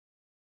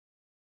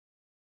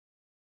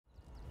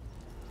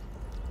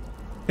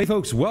Hey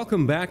folks,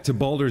 welcome back to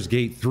Baldur's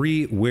Gate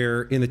 3,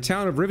 where in the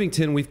town of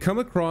Rivington, we've come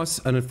across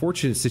an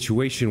unfortunate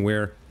situation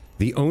where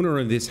the owner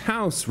of this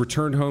house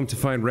returned home to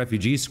find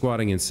refugees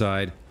squatting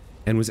inside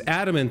and was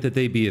adamant that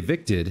they be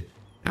evicted.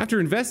 After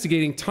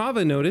investigating,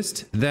 Tava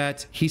noticed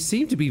that he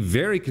seemed to be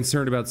very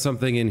concerned about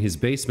something in his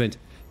basement,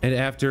 and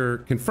after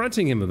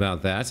confronting him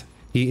about that,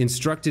 he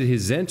instructed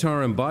his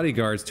Zentarum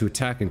bodyguards to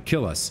attack and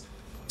kill us.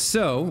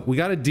 So, we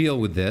gotta deal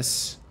with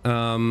this.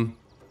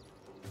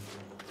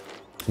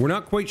 We're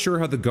not quite sure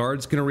how the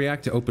guard's going to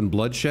react to open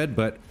bloodshed,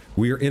 but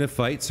we are in a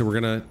fight, so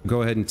we're going to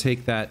go ahead and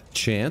take that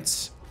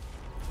chance.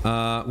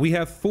 We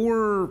have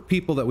 4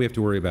 people that we have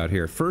to worry about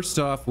here. First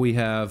off, we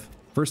have,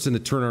 first in the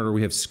turn order,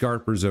 we have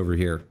Scarpers over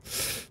here.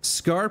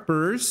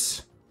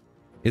 Scarpers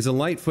is a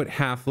Lightfoot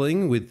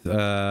halfling with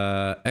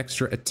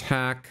extra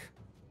attack,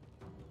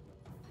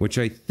 which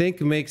I think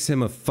makes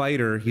him a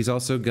fighter. He's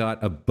also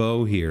got a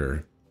bow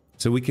here.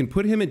 So we can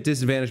put him at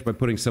disadvantage by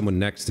putting someone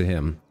next to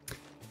him.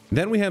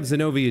 Then we have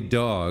Zenobia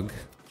Dog.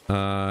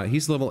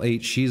 He's level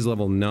 8, she's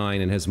level 9,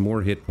 and has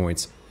more hit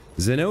points.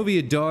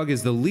 Zenobia Dog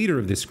is the leader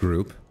of this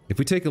group. If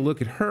we take a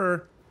look at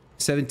her,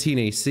 17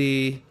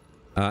 AC,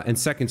 and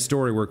second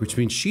story work, which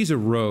means she's a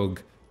rogue.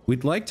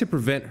 We'd like to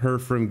prevent her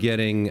from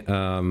getting...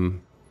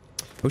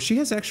 oh, she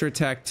has extra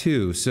attack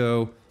too,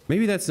 so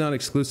maybe that's not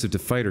exclusive to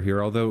fighter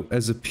here, although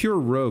as a pure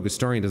rogue,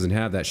 Astarion doesn't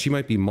have that. She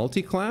might be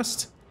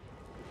multi-classed,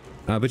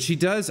 but she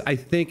does, I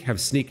think,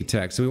 have sneak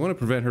attack, so we want to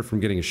prevent her from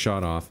getting a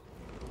shot off.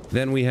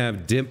 Then we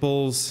have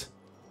Dimples.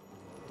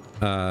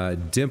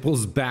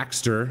 Dimples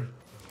Baxter.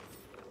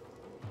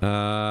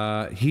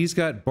 He's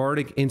got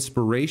Bardic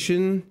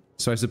Inspiration,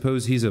 so I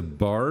suppose he's a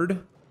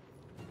bard.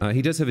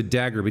 He does have a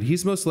dagger, but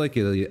he's most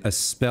likely a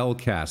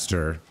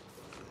spellcaster.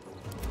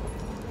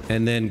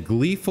 And then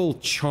Gleeful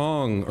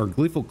Chong, or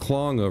Gleeful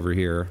Clong over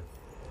here,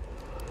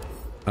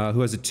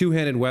 who has a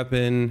two-handed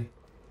weapon,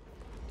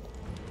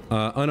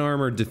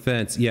 unarmored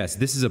defense. Yes,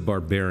 this is a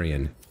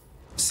barbarian.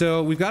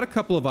 So we've got a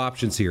couple of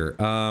options here.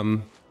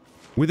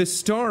 With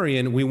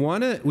Astarion, we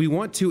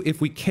want to, if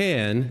we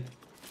can,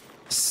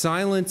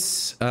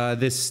 silence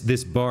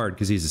this bard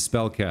because he's a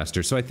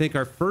spellcaster. So I think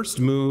our first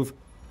move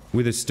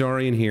with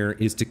Astarion here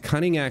is to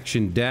cunning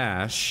action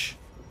dash,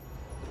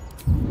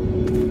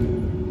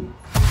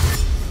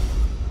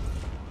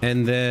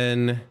 and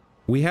then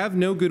we have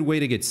no good way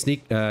to get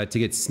sneak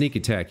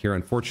attack here,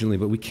 unfortunately,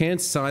 but we can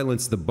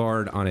silence the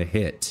bard on a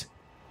hit.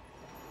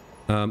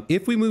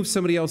 If we move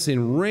somebody else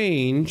in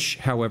range,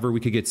 however, we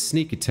could get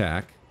sneak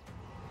attack.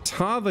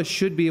 Tava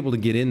should be able to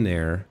get in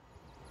there.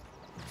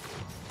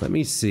 Let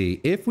me see.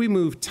 If we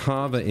move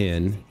Tava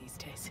in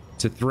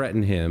to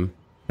threaten him,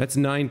 that's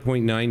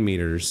 9.9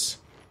 meters.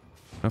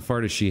 How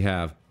far does she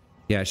have?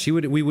 Yeah,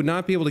 we would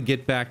not be able to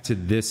get back to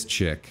this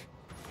chick.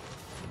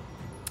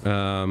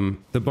 The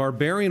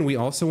barbarian we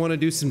also want to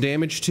do some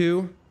damage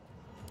to.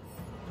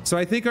 So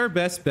I think our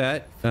best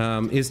bet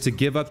is to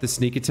give up the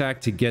sneak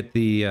attack to get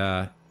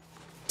the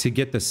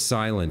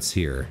silence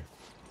here.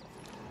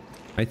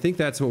 I think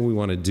that's what we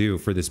want to do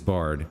for this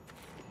bard.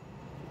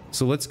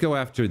 So let's go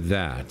after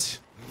that.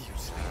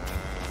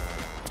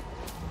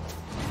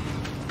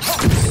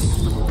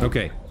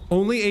 Okay,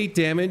 only 8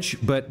 damage,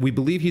 but we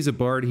believe he's a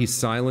bard. He's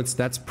silenced.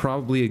 That's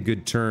probably a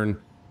good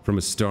turn from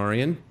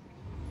Astarion.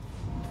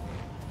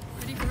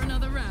 Ready for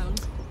another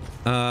round?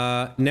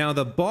 Now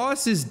the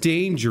boss is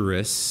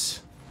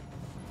dangerous,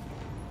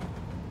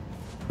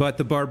 but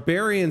the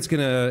barbarian's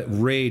gonna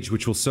rage,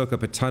 which will soak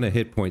up a ton of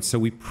hit points. So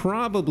we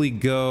probably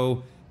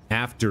go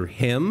after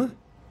him.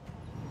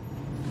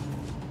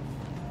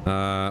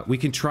 We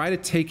can try to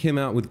take him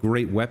out with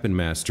Great Weapon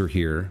Master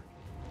here.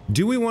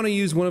 Do we want to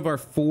use one of our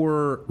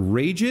 4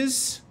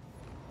 rages?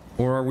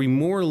 Or are we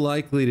more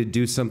likely to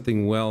do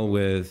something well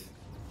with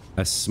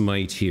a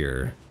smite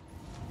here?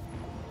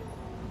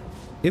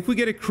 If we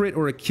get a crit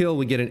or a kill,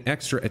 we get an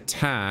extra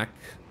attack.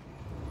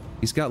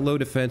 He's got low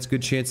defense,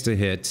 good chance to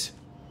hit.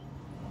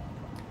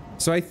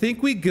 So I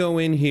think we go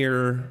in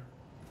here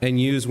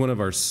and use one of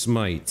our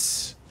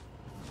smites.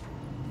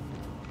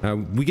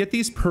 We get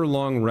these per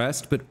long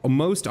rest, but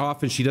most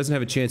often she doesn't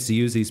have a chance to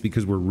use these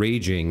because we're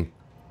raging.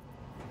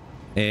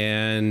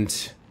 And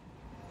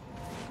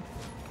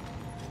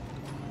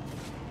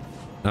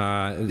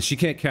she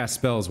can't cast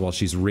spells while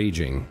she's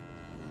raging.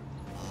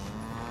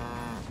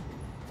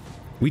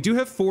 We do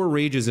have 4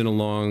 rages in a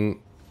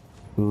long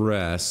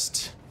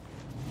rest.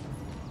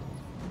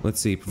 Let's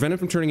see. Prevent him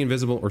from turning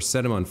invisible or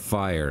set him on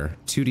fire.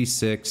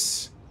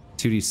 2d6.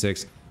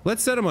 2d6.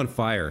 Let's set him on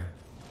fire.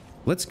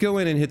 Let's go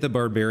in and hit the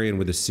barbarian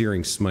with a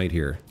searing smite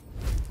here.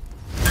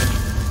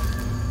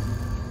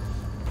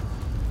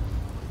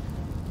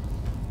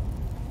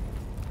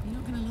 You're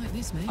not gonna like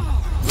this, mate.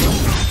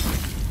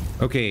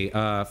 Okay,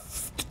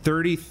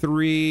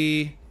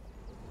 33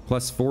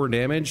 plus 4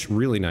 damage.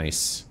 Really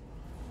nice.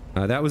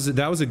 That was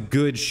a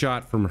good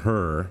shot from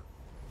her.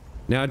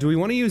 Now, do we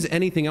want to use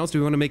anything else? Do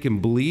we want to make him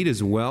bleed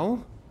as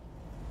well?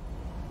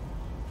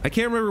 I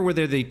can't remember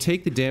whether they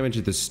take the damage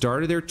at the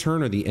start of their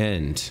turn or the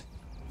end.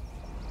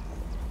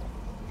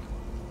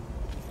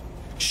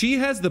 She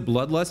has the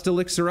Bloodlust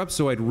elixir up,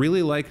 so I'd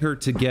really like her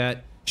to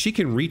get... She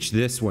can reach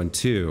this one,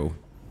 too.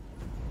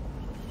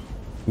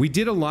 We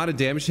did a lot of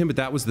damage to him, but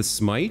that was the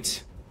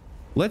smite.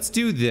 Let's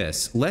do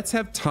this. Let's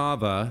have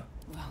Tava...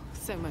 Well,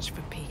 so much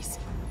for peace.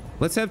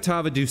 Let's have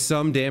Tava do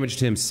some damage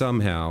to him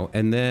somehow,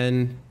 and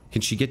then...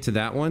 Can she get to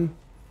that one?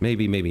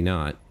 Maybe, maybe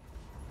not.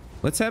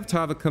 Let's have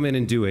Tava come in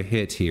and do a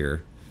hit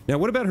here. Now,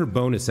 what about her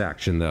bonus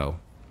action, though?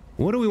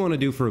 What do we want to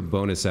do for a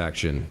bonus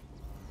action?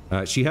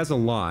 She has a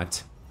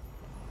lot.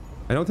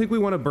 I don't think we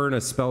want to burn a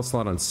spell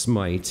slot on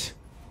Smite.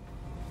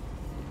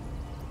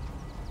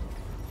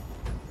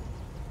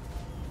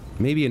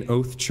 Maybe an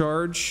Oath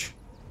Charge.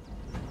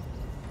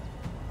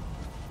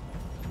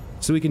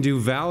 So we can do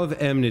Vow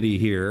of Enmity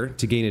here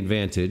to gain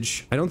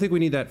advantage. I don't think we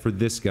need that for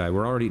this guy.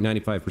 We're already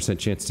 95%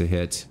 chance to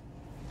hit.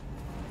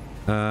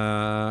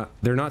 They're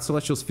not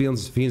Celestial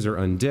Fiends. Fiends are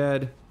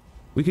undead.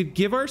 We could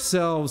give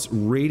ourselves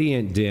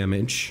Radiant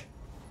damage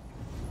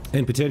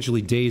and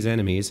potentially daze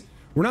enemies.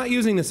 We're not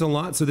using this a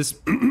lot, so this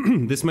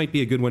this might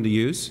be a good one to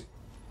use.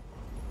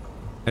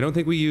 I don't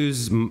think we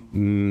use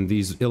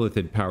these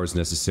Illithid powers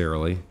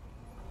necessarily.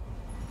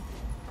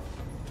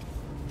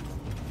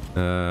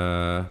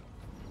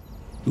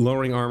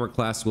 Lowering armor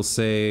class will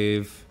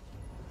save.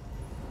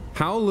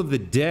 Howl of the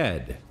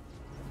Dead.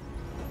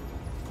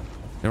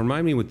 Now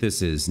remind me what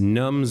this is.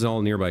 Numbs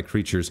all nearby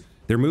creatures.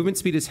 Their movement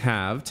speed is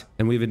halved,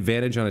 and we have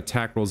advantage on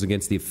attack rolls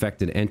against the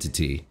affected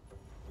entity.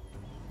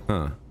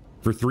 Huh.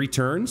 For 3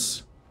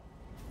 turns?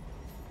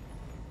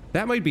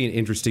 That might be an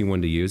interesting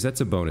one to use.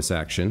 That's a bonus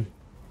action.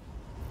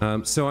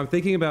 So I'm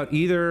thinking about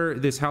either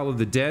this Howl of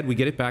the Dead, we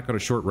get it back on a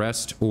short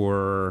rest,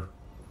 or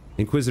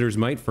Inquisitor's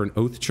Might for an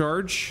Oath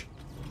Charge.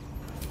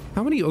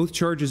 How many Oath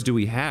Charges do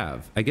we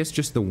have? I guess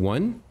just the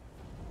one?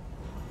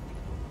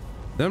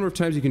 The number of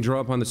times you can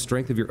draw upon the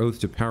strength of your oath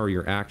to power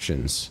your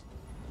actions.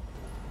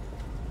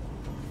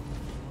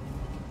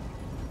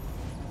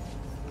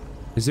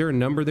 Is there a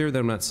number there that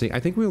I'm not seeing? I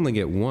think we only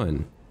get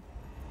one.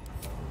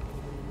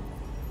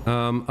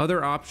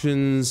 Other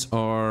options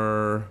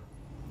are...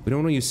 We don't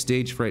want to use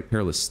Stage Fright,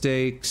 Perilous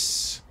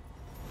Stakes.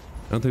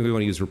 I don't think we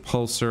want to use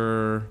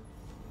Repulsor.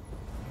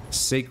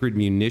 Sacred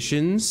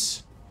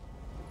Munitions.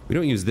 We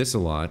don't use this a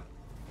lot.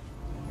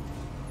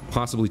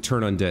 Possibly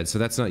Turn Undead, so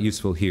that's not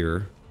useful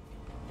here.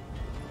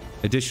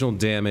 Additional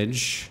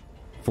damage.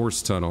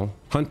 Force Tunnel.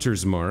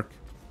 Hunter's Mark.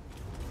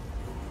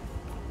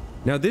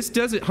 Now this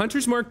doesn't...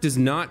 Hunter's Mark does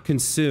not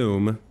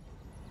consume...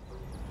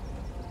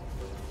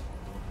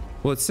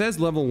 Well, it says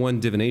level 1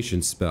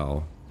 divination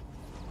spell.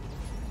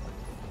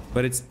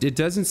 But it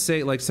doesn't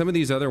say... Like some of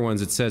these other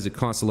ones, it says it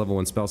costs a level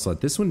 1 spell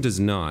slot. This one does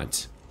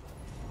not.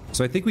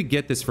 So I think we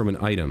get this from an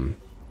item.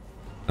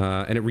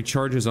 And it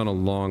recharges on a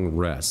long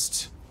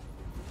rest.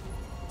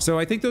 So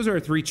I think those are our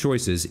 3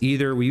 choices.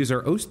 Either we use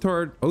our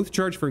Oath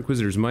Charge for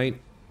Inquisitor's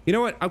Might. You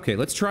know what? Okay,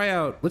 let's try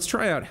out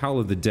Howl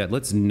of the Dead.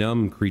 Let's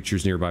numb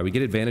creatures nearby. We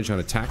get advantage on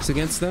attacks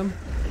against them.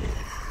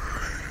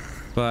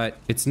 But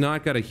it's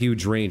not got a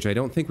huge range. I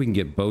don't think we can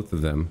get both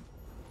of them.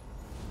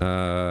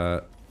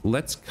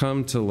 Let's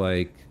come to,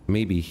 like,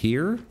 maybe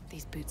here?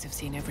 These boots have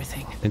seen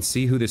everything. And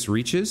see who this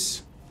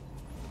reaches?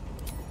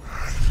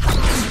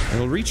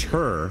 It'll reach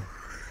her.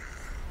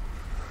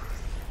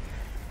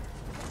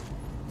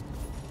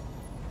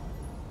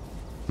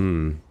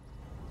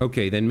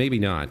 Okay, then maybe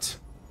not.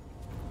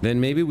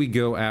 Then maybe we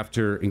go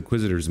after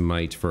Inquisitor's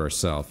Might for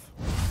ourselves.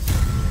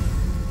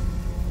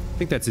 I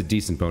think that's a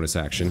decent bonus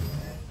action.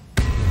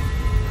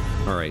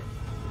 Alright.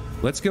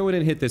 Let's go in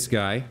and hit this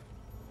guy.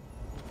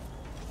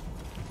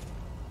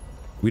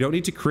 We don't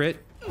need to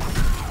crit.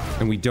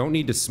 And we don't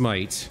need to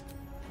smite.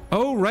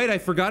 Oh, right, I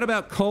forgot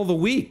about Cull the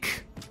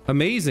Weak.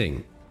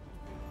 Amazing.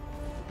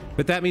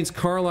 But that means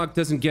Karlach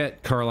doesn't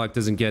get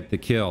the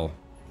kill.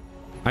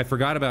 I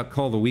forgot about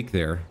Cull the Weak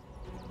there.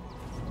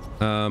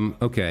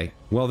 Okay.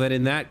 Well, then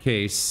in that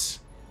case...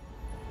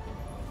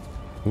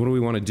 What do we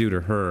want to do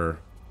to her?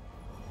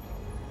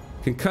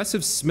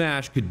 Concussive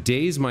Smash could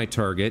daze my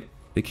target.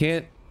 They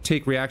can't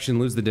take reaction,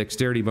 lose the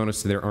dexterity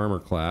bonus to their armor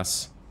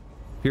class.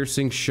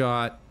 Piercing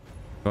Shot.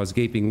 Cause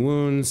Gaping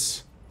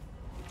Wounds.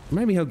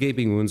 Remind me how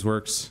Gaping Wounds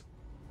works.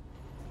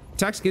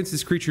 Attacks against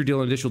this creature deal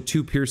an additional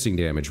 2 piercing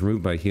damage,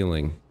 removed by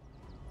healing.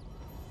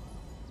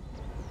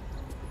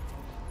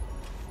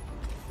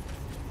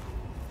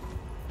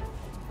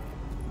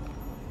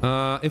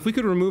 If we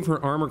could remove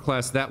her armor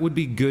class, that would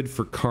be good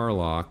for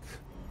Karlach.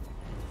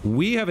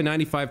 We have a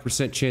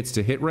 95% chance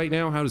to hit right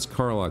now. How does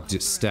Karlach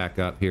just stack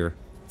up here?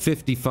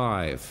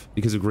 55,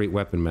 because of Great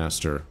Weapon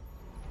Master.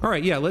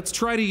 Alright, yeah, let's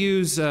try to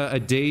use a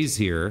daze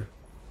here.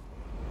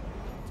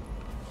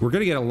 We're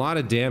gonna get a lot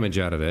of damage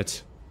out of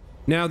it.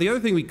 Now, the other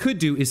thing we could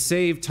do is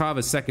save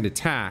Tava's second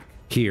attack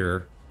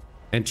here,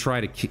 and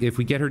try to... If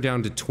we get her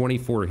down to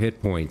 24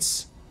 hit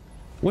points...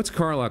 What's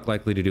Karlach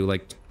likely to do?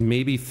 Like,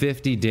 maybe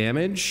 50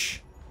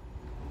 damage?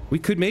 We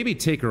could maybe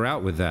take her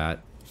out with that.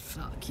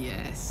 Fuck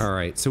yes.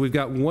 Alright, so we've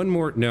got one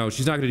more... No,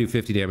 she's not going to do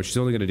 50 damage. She's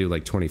only going to do,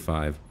 like,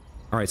 25.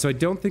 Alright, so I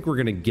don't think we're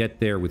going to get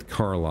there with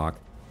Karlach.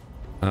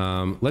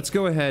 Let's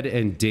go ahead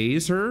and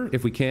daze her,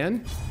 if we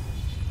can.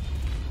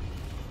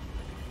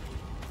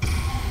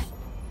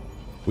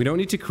 We don't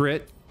need to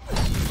crit.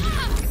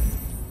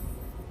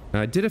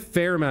 Did a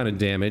fair amount of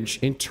damage.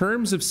 In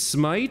terms of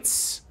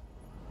smites,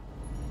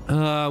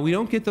 we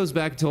don't get those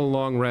back until a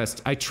long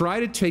rest. I try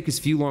to take as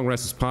few long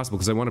rests as possible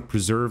because I want to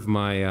preserve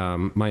my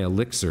my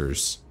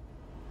elixirs.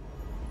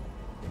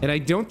 And I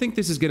don't think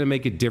this is going to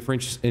make a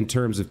difference in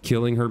terms of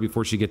killing her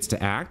before she gets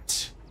to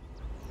act.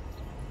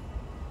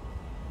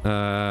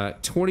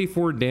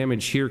 24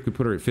 damage here could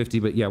put her at 50,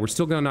 but yeah, we're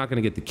still not going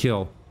to get the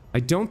kill. I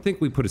don't think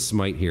we put a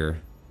smite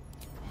here.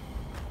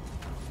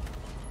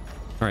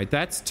 Alright,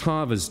 that's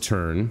Tava's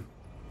turn.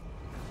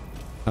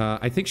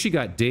 I think she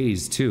got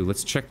dazed too.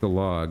 Let's check the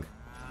log.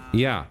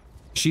 Yeah.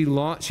 She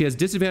has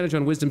disadvantage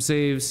on wisdom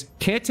saves,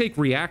 can't take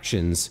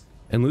reactions,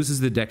 and loses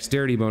the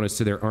dexterity bonus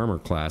to their armor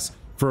class.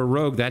 For a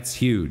rogue, that's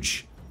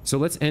huge. So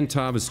let's end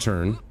Tava's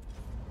turn.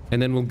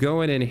 And then we'll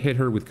go in and hit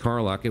her with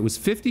Karlach. It was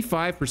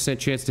 55%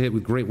 chance to hit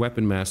with Great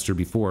Weapon Master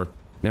before.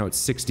 Now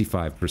it's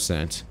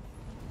 65%.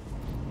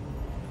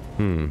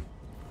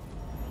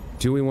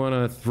 Do we want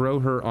to throw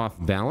her off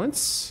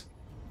balance?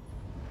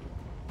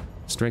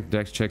 Strength,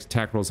 dex checks,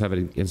 attack rolls have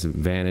an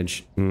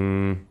advantage.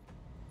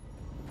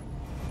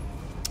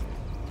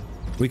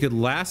 We could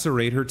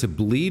lacerate her to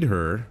bleed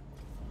her.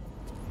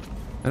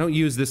 I don't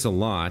use this a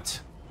lot.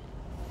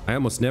 I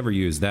almost never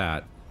use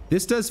that.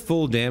 This does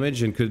full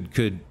damage and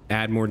could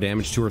add more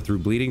damage to her through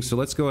bleeding, so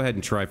let's go ahead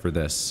and try for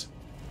this.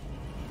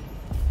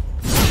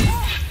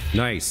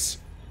 Nice.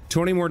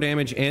 20 more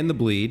damage and the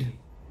bleed.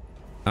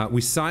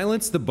 We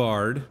silence the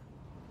bard.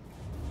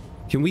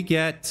 Can we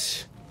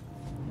get...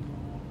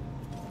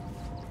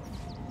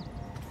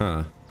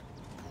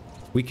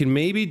 We can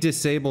maybe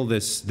disable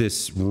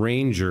this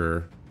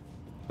ranger,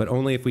 but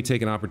only if we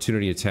take an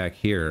opportunity attack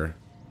here.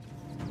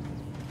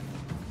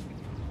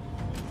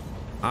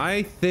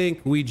 I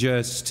think we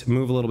just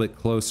move a little bit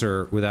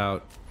closer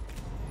without...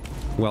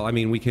 Well, I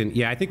mean, we can...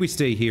 Yeah, I think we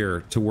stay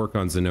here to work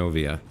on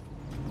Zenobia.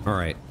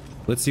 Alright,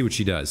 let's see what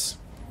she does.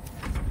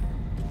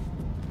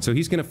 So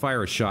he's gonna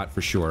fire a shot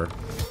for sure.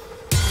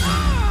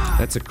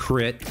 That's a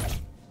crit.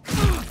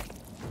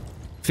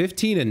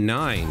 15 and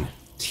 9.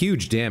 It's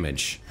huge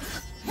damage.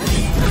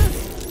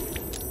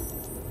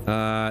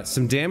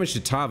 Some damage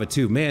to Tava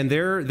too. Man,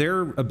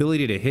 their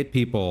ability to hit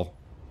people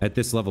at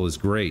this level is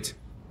great.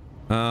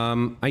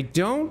 I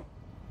don't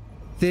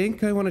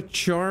think I want to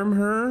charm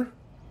her.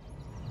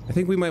 I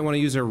think we might want to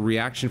use our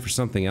reaction for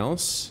something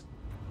else.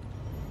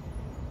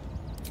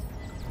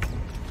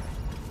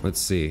 Let's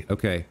see.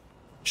 Okay.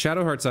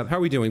 Shadowheart's up. How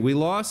are we doing? We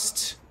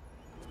lost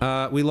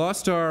our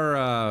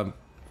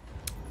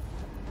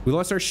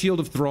Shield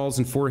of Thralls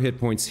and 4 hit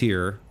points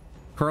here.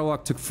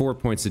 Karlach took 4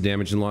 points of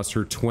damage and lost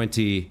her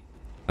 20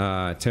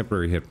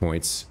 temporary hit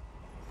points.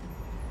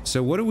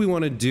 So what do we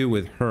want to do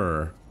with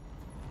her?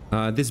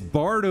 This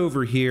bard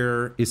over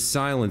here is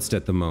silenced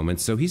at the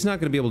moment, so he's not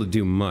going to be able to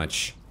do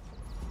much.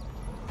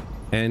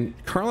 And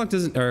Karlach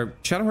doesn't, or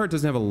Shadowheart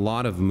doesn't have a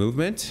lot of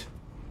movement.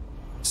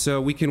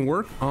 So we can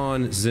work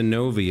on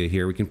Zenobia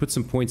here. We can put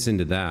some points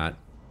into that.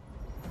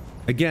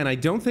 Again, I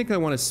don't think I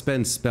want to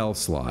spend spell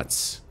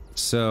slots.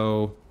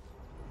 So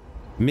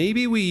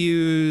maybe we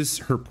use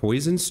her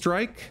Poison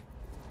Strike.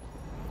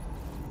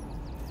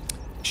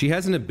 She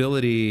has an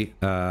ability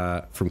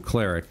from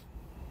Cleric.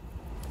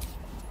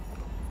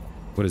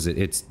 What is it?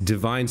 It's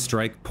Divine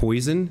Strike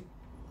Poison.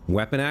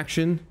 Weapon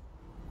action.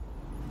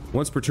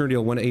 Once per turn,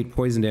 deal 1 to 8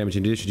 poison damage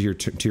in addition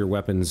to your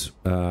weapon's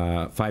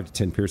 5 to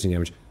 10 piercing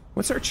damage.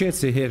 What's our chance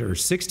to hit her?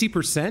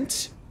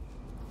 60%?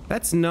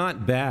 That's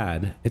not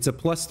bad. It's a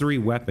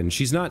 +3 weapon.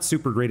 She's not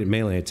super great at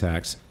melee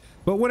attacks.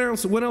 But what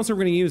else are we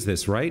going to use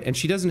this, right? And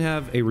she doesn't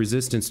have a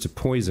resistance to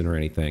poison or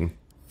anything.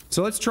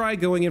 So let's try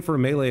going in for a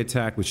melee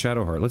attack with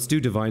Shadowheart. Let's do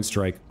Divine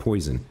Strike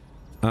Poison.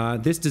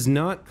 This does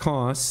not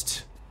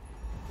cost...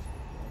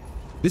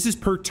 This is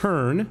per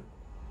turn,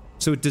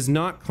 so it does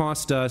not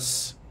cost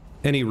us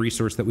any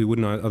resource that we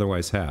wouldn't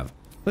otherwise have.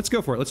 Let's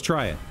go for it. Let's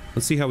try it.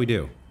 Let's see how we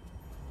do.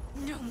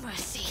 No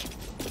mercy.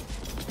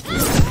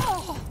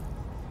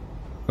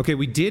 Okay,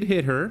 we did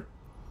hit her.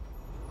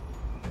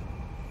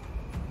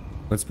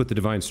 Let's put the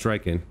Divine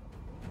Strike in.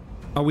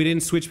 Oh, we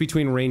didn't switch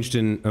between ranged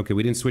and... Okay,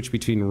 we didn't switch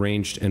between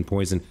ranged and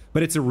poison.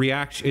 But it's a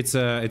reaction. It's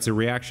a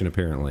reaction,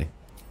 apparently.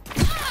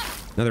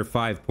 Another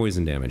 5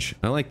 poison damage.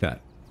 I like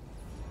that.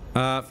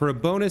 For a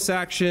bonus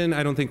action,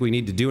 I don't think we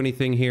need to do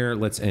anything here.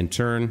 Let's end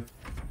turn.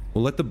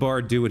 We'll let the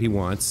bard do what he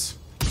wants.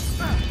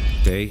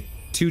 Okay,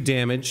 2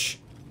 damage.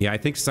 Yeah, I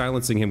think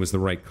silencing him was the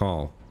right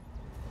call.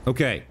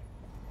 Okay.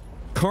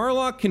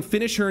 Karlach can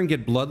finish her and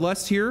get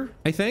Bloodlust here,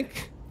 I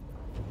think.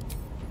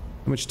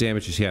 How much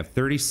damage does she have?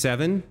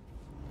 37?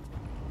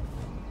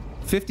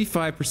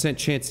 55%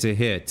 chance to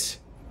hit.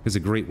 Is a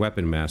Great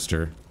Weapon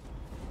Master.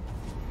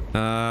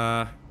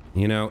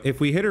 You know, if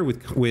we hit her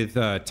with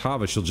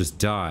Tava, she'll just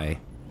die.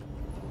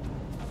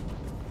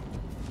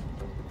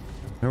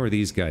 How are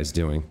these guys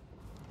doing?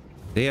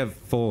 They have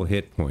full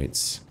hit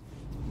points.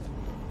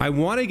 I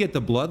want to get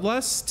the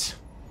Bloodlust.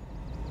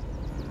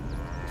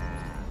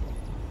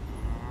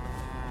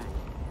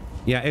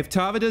 Yeah, if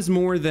Tava does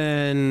more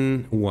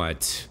than...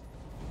 what?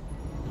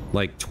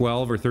 like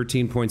 12 or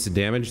 13 points of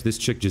damage, this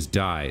chick just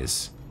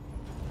dies.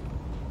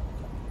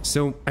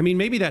 So, I mean,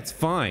 maybe that's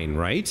fine,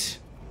 right?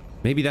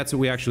 Maybe that's what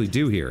we actually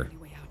do here.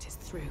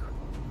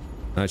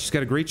 She's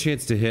got a great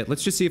chance to hit.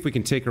 Let's just see if we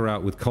can take her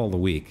out with Call the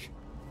Weak.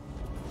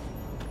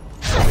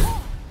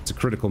 It's a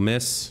critical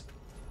miss.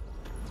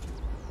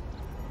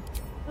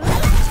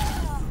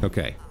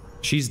 Okay.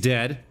 She's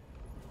dead.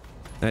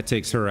 That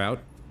takes her out.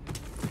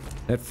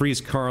 That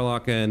frees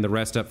Karlach and the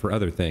rest up for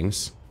other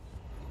things.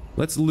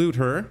 Let's loot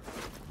her.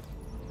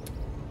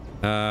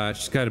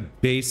 She's got a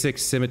basic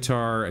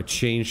scimitar, a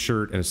chain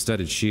shirt, and a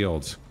studded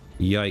shield.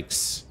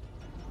 Yikes.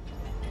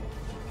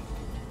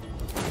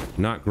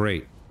 Not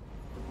great.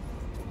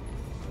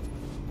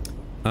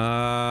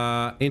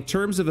 In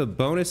terms of a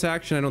bonus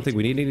action, I don't think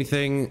we need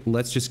anything.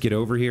 Let's just get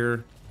over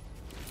here.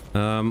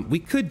 We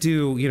could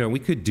do, you know, we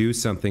could do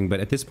something, but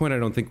at this point I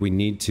don't think we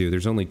need to.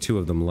 There's only 2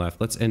 of them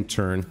left. Let's end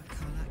turn.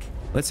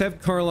 Let's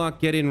have Karlach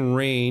get in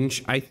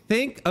range. I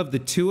think of the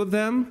 2 of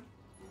them,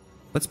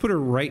 let's put her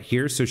right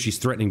here so she's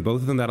threatening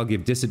both of them. That'll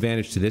give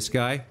disadvantage to this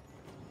guy.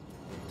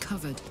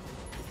 Covered.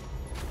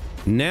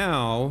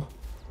 Now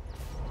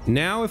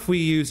if we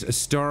use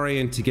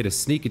Astarion to get a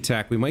sneak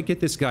attack, we might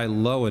get this guy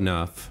low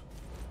enough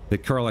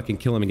that Karlach can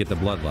kill him and get the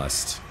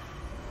Bloodlust.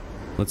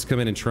 Let's come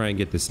in and try and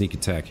get the sneak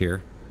attack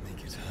here.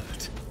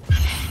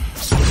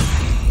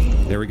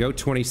 There we go,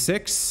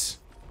 26.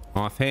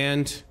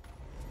 Offhand.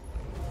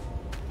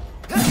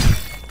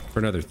 For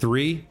another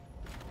 3.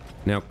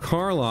 Now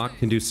Karlach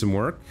can do some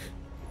work.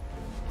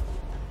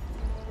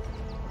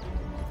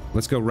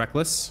 Let's go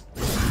Reckless.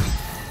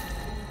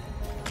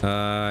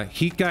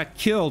 He got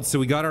killed, so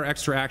we got our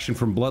extra action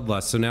from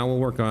Bloodlust, so now we'll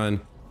work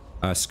on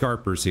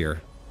Scarpers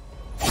here.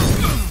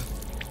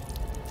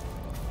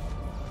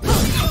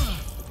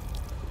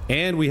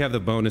 And we have the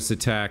bonus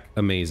attack.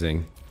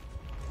 Amazing.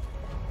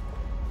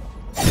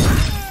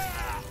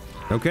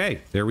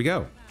 Okay, there we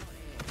go.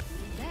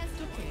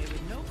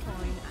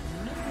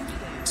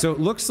 So it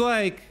looks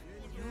like...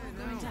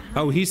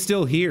 Oh, he's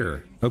still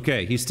here.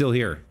 Okay, he's still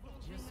here.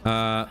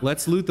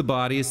 Let's loot the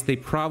bodies. They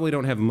probably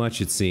don't have much,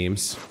 it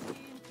seems.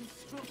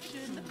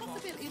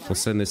 We'll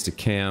send this to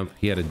camp.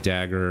 He had a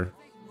dagger.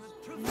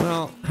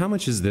 Well, how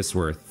much is this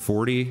worth?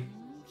 40?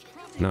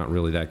 Not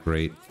really that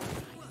great.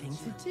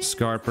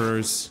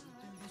 Scarpers.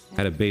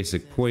 Had a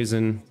basic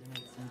poison.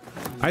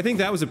 I think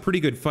that was a pretty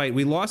good fight.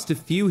 We lost a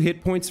few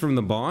hit points from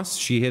the boss.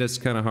 She hit us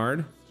kind of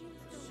hard.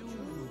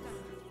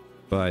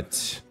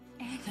 But...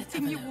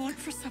 Anything you want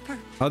for supper?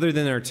 Other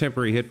than our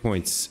temporary hit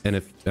points and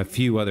a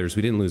few others,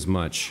 we didn't lose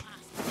much.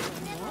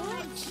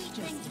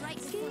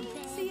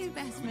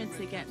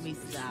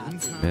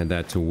 Add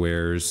that to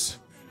wares.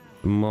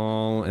 The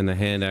maul and the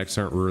hand axe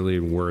aren't really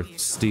worth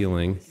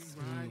stealing.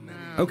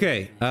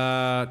 Okay,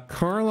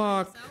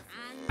 Karlach,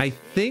 I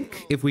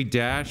think if we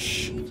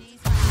dash,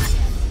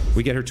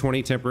 we get her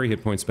 20 temporary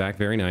hit points back.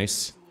 Very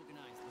nice.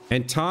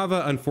 And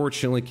Tava,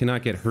 unfortunately,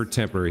 cannot get her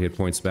temporary hit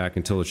points back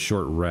until a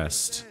short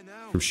rest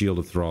from Shield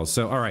of Thralls.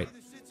 So, alright.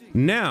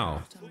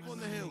 Now,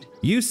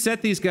 you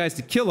set these guys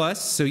to kill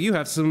us, so you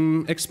have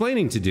some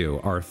explaining to do,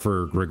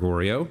 Arthur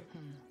Gregorio.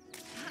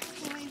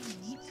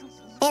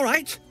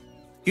 Alright.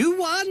 You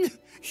won!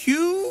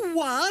 You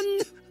won!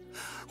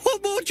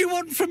 What more do you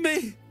want from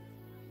me?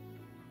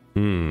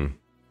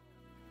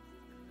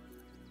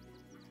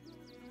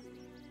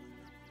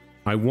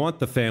 I want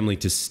the family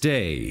to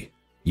stay.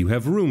 You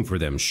have room for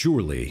them,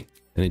 surely.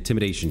 An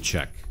intimidation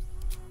check.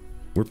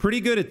 We're pretty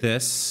good at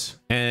this,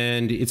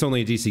 and it's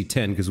only a DC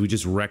 10 because we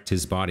just wrecked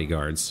his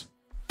bodyguards.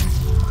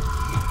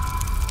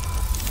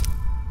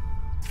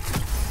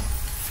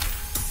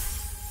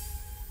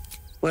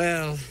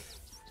 Well,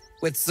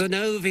 with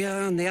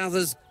Zenobia and the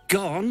others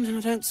gone, I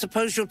don't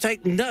suppose you'll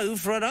take no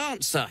for an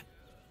answer.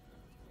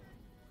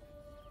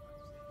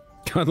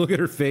 God, look at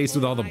her face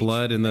with all the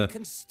blood and the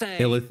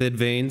illithid Are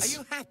veins.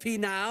 you happy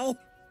now?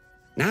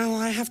 Now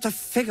I have to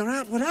figure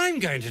out what I'm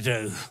going to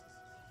do.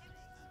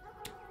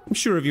 I'm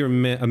sure if you're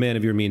a man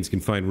of your means can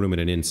find room in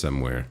an inn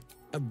somewhere.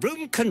 A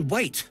room can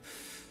wait.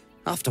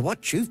 After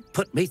what you've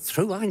put me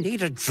through, I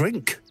need a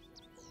drink.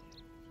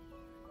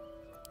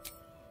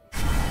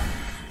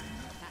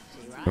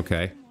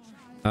 Okay.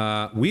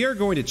 We are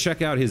going to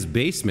check out his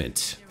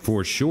basement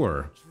for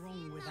sure.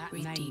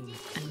 Redeem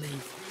and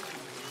move.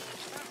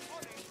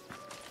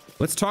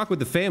 Let's talk with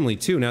the family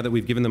too, now that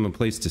we've given them a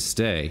place to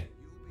stay.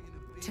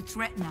 To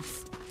threaten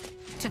us.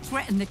 To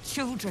threaten the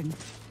children.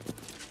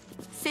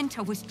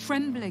 Cinta was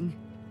trembling.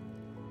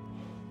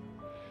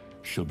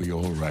 She'll be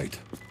all right.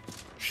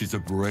 She's a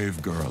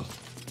brave girl.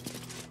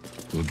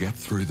 We'll get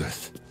through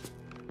this.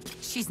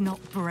 She's not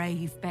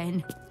brave,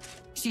 Ben.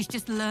 She's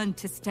just learned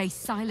to stay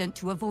silent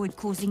to avoid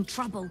causing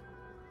trouble.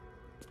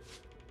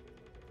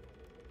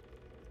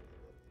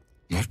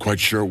 Not quite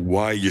sure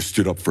why you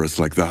stood up for us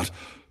like that,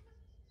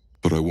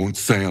 but I won't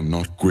say I'm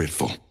not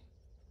grateful.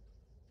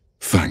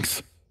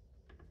 Thanks.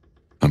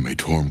 And may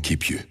Torm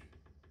keep you.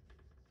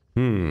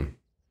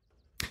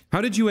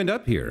 How did you end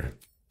up here?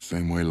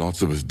 Same way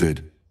lots of us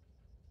did.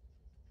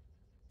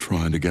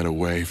 Trying to get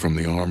away from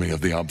the army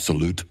of the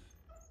Absolute.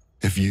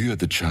 If you had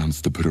the chance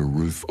to put a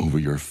roof over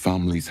your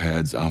family's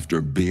heads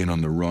after being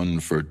on the run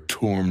for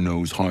Torm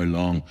knows how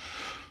long,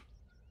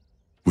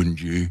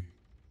 wouldn't you?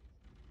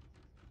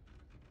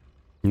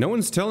 No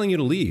one's telling you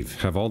to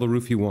leave. Have all the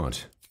roof you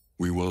want.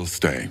 We will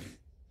stay.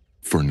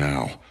 For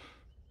now.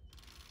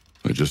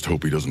 I just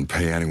hope he doesn't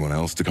pay anyone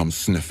else to come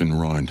sniffing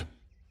round.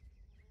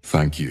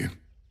 Thank you.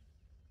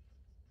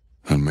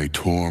 And may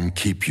Torm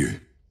keep you.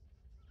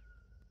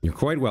 You're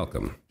quite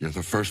welcome. You're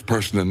the first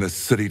person in this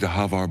city to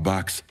have our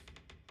backs.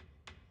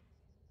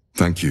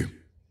 Thank you.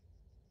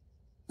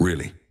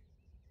 Really.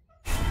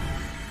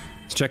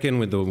 Let's check in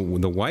with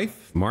the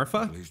wife,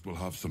 Marfa. At least we'll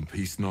have some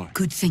peace now.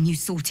 Good thing you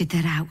sorted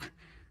that out.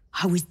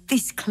 I was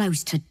this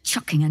close to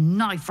chucking a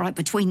knife right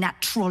between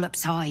that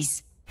trollop's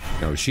eyes.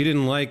 Oh, she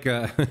didn't like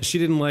she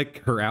didn't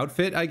like her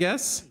outfit, I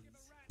guess.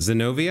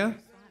 Zenobia.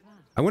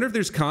 I wonder if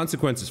there's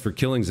consequences for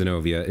killing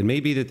Zenobia. It may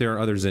be that there are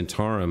other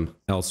Zentarum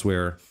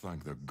elsewhere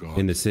Thank the gods.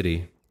 in the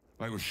city.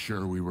 I was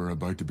sure we were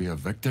about to be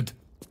evicted.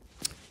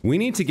 We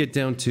need to get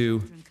down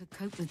to... Could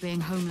cope with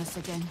being homeless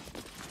again.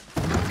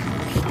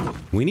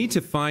 We need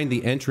to find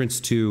the entrance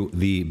to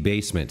the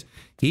basement.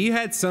 He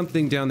had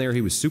something down there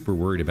he was super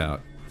worried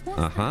about.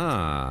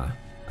 Aha.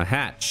 A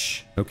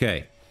hatch.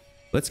 Okay.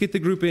 Let's get the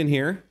group in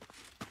here.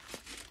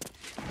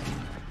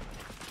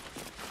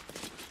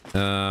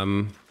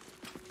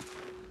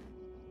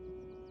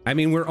 I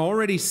mean, we're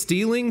already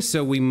stealing,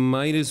 so we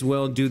might as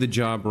well do the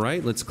job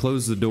right. Let's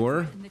close the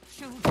door. And the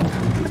children.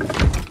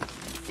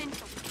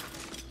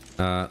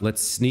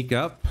 Let's sneak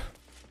up.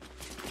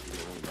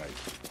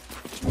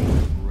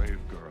 Brave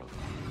girl.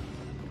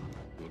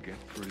 We'll get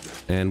through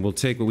this. And we'll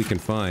take what we can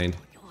find.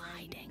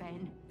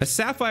 A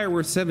sapphire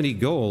worth 70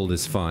 gold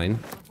is fine.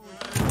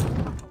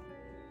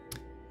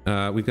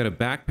 We've got a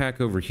backpack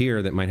over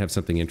here that might have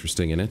something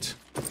interesting in it.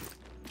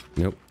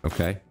 Nope.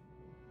 Okay.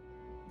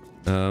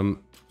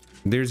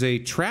 There's a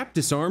trap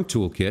disarm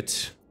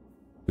toolkit.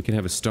 We can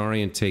have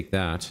Astarion take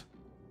that.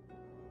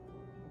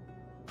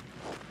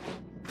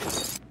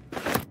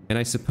 And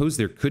I suppose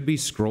there could be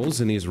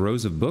scrolls in these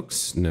rows of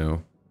books?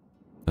 No.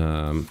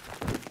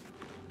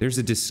 There's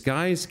a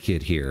disguise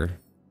kit here.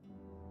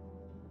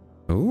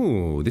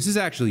 Oh, this is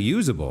actually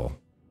usable.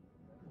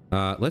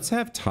 Let's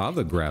have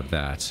Tava grab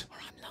that.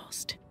 I'm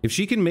lost. If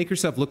she can make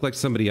herself look like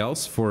somebody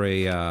else for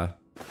a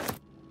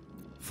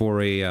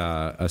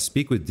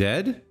Speak with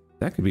Dead,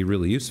 that could be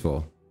really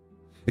useful.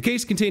 A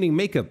case containing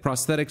makeup,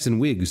 prosthetics,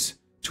 and wigs.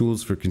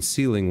 Tools for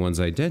concealing one's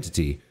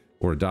identity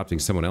or adopting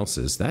someone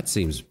else's. That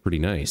seems pretty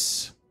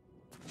nice.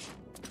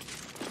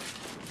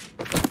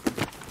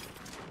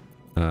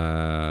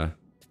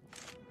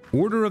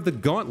 Order of the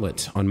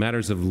Gauntlet on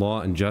matters of law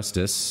and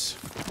justice.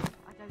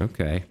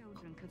 Okay.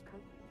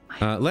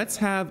 Let's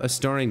have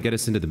Astarion get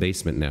us into the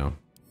basement now.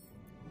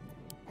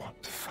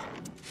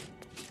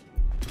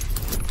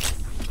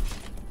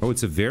 Oh,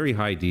 it's a very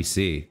high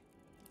DC.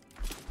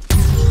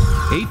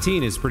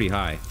 18 is pretty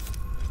high.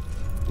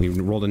 We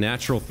rolled a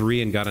natural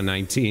 3 and got a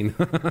 19.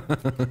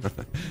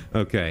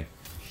 Okay.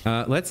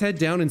 Let's head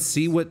down and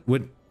see what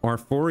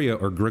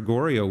Arforia or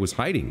Gregorio was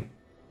hiding.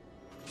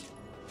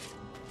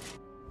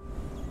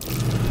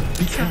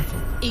 Be careful.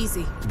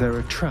 Easy. There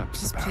are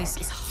traps This about. place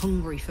is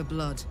hungry for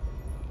blood.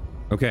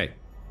 Okay.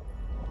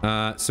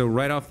 So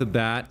right off the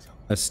bat,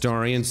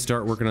 Astarion,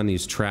 start working on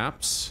these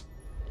traps.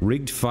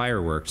 Rigged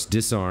fireworks,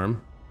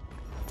 disarm.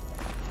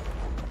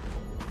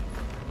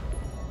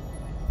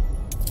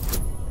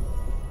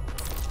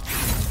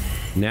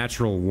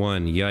 Natural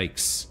 1,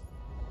 yikes.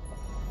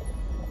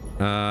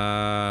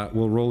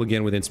 We'll roll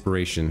again with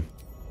inspiration.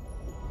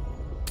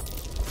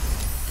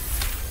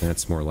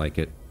 That's more like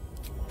it.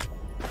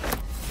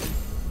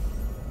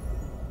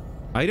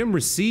 Item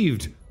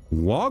received,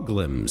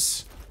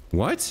 Woglims.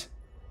 What?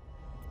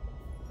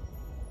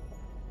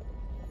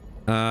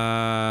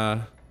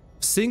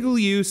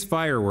 Single-use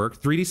firework,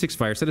 3d6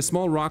 fire. Set a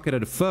small rocket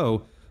at a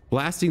foe,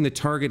 blasting the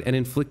target and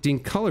inflicting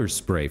color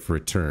spray for a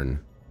turn.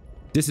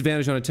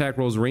 Disadvantage on attack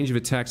rolls. Range of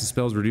attacks and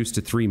spells reduced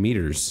to 3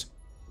 meters.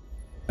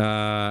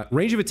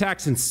 Range of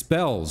attacks and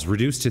spells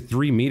reduced to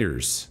 3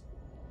 meters.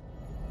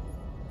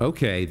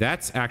 Okay,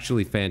 that's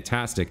actually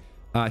fantastic.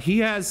 He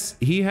has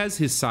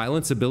his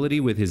silence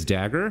ability with his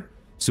dagger,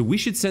 so we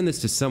should send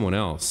this to someone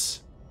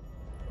else.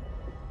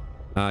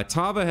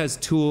 Tava has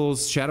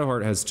tools.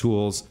 Shadowheart has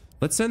tools.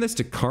 Let's send this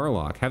to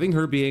Karlach. Having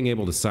her being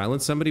able to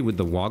silence somebody with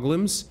the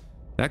Woglims,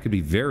 that could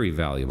be very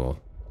valuable.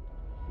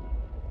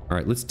 All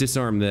right, let's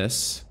disarm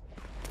this.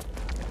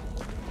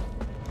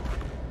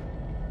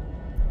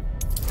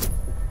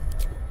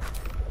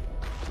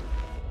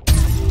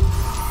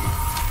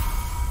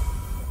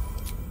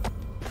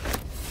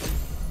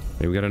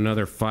 Okay, we got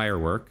another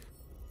firework.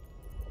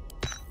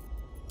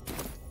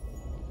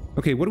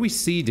 Okay, what do we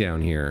see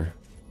down here?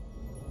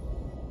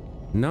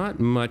 Not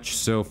much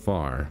so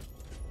far.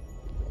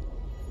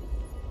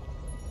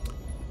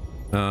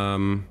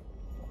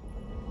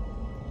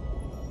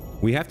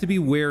 We have to be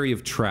wary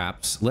of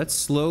traps. Let's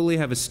slowly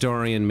have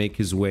Astarion make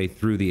his way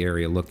through the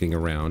area looking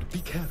around.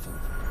 Be careful.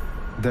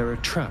 There are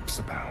traps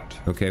about.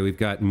 Okay, we've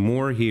got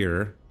more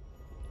here.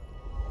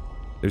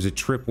 There's a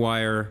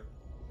tripwire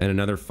and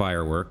another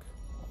firework.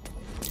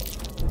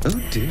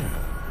 Oh dear.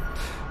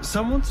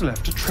 Someone's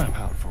left a trap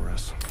out for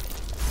us.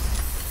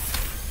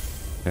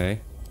 Okay.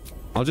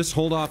 I'll just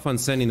hold off on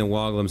sending the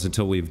Woglums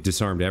until we've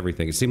disarmed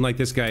everything. It seemed like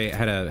this guy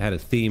had a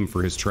theme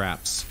for his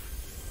traps.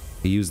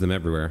 He used them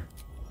everywhere.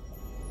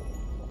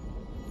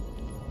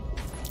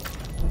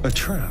 A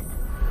trap.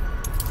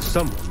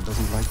 Someone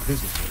doesn't like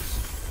visitors.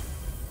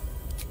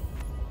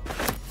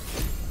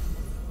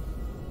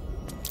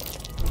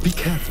 Be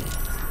careful.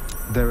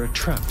 There are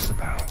traps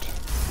about.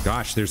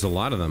 Gosh, there's a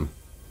lot of them.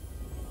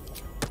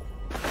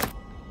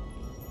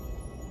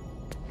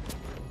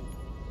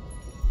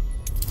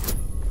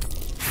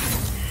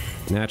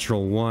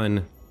 Natural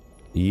 1.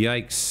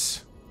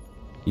 Yikes.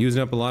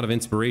 Using up a lot of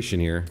inspiration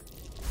here.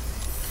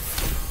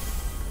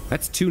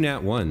 That's 2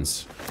 nat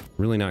 1s.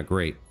 Really not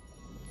great.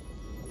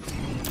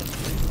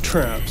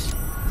 Traps.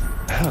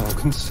 How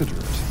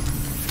considerate.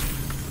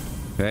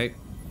 Okay.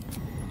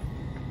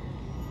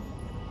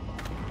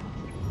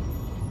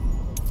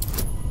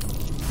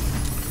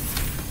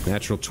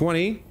 Natural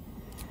 20.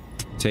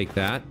 Take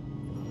that.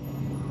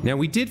 Now,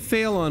 we did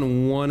fail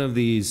on one of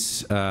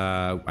these.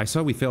 I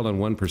saw we failed on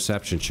one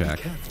perception check.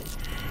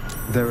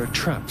 There are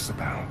traps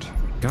about.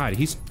 God,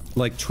 he's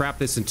like trapped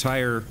this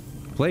entire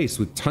place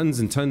with tons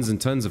and tons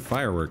and tons of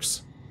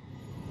fireworks.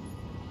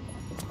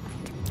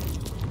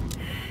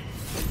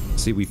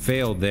 See, we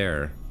failed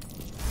there.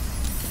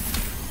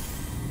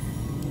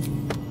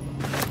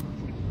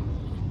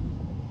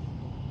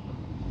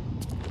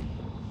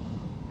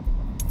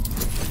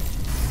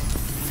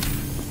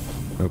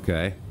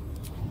 Okay.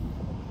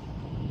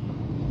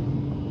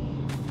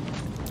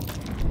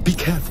 Be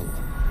careful.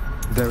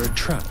 There are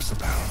traps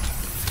about.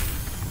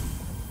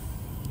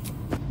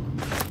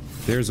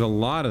 There's a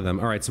lot of them.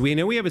 All right, so we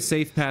know we have a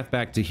safe path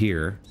back to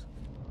here.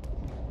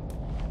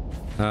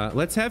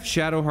 Let's have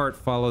Shadowheart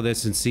follow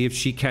this and see if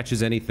she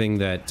catches anything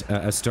that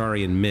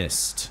Astarion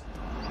missed.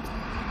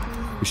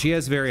 She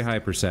has very high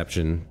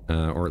perception,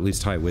 or at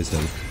least high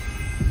wisdom.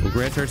 We'll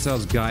grant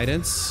ourselves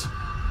guidance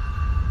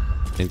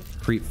and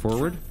creep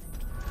forward.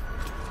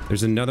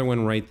 There's another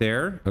one right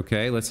there.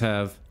 Okay, let's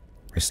have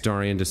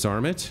Astarion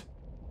disarm it.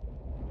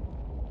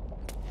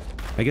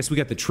 I guess we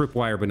got the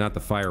tripwire, but not the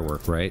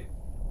firework, right?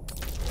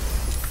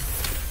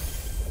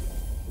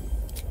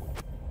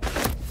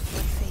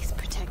 Faith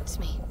protects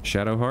me.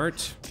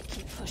 Shadowheart.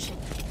 Keep pushing.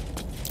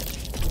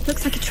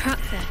 Looks like a trap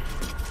there.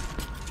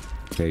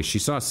 Okay, she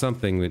saw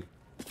something that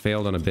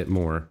failed on a bit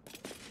more.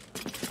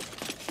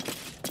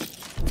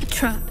 A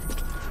trap.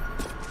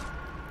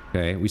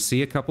 Okay, we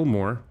see a couple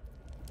more.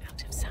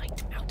 Out of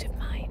sight, out of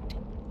mind.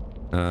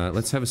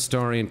 Let's have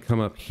Astarion come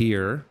up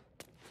here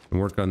and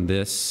work on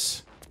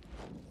this.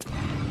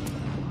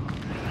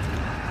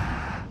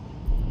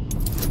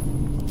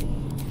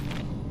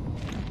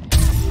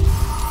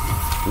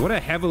 What a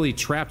heavily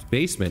trapped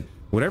basement.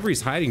 Whatever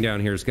he's hiding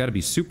down here has got to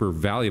be super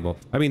valuable.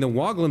 I mean, the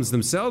Woglums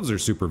themselves are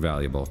super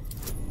valuable.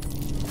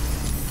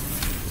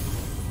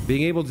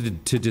 Being able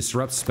to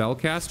disrupt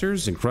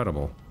spellcasters,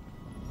 incredible.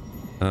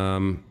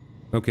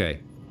 Okay.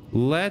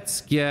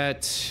 Let's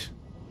get...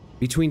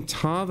 Between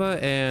Tava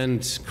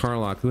and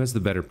Karlach, who has the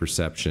better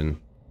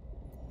perception?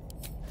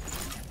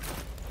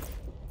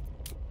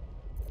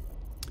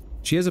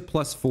 She has a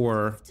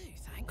 +4.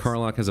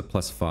 Karlach has a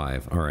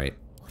 +5. All right.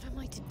 What am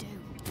I to do?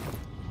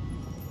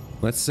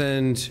 Let's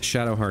send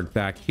Shadowheart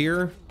back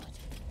here.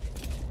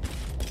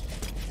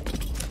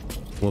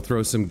 We'll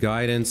throw some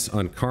guidance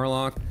on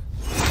Karlach.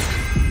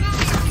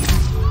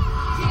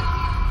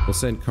 We'll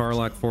send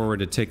Karlach forward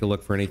to take a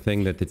look for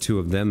anything that the two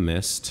of them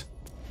missed.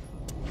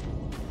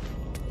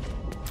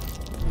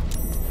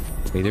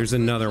 Okay, there's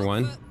another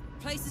one.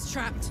 Place is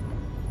trapped.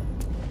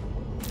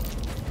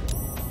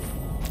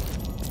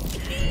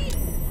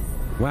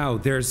 Wow,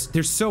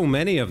 there's so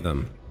many of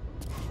them.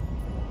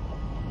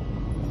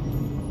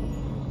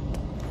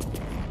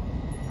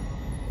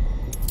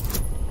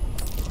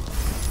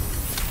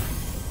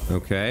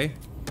 Okay.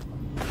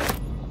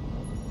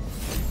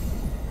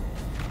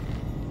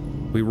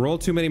 We roll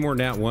too many more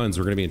nat 1s,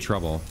 we're gonna be in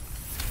trouble.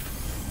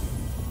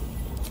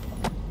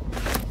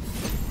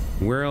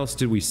 Where else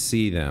did we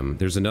see them?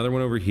 There's another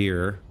one over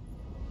here.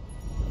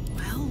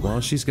 While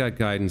she's got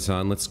guidance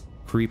on, let's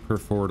creep her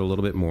forward a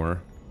little bit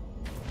more.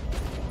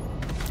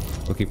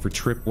 Looking for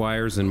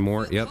tripwires and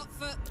more. Yep.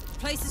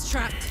 Place is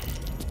trapped.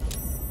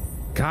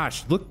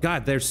 Gosh, look,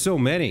 God, there's so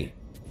many.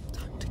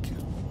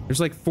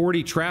 There's like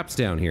 40 traps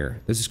down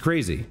here. This is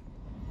crazy.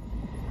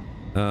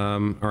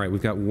 All right,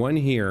 we've got one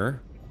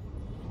here.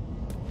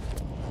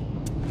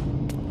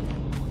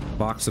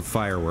 Box of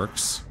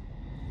fireworks.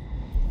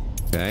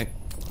 Okay.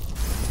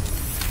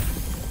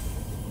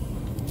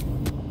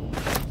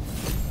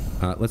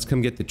 Let's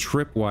come get the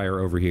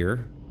tripwire over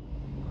here.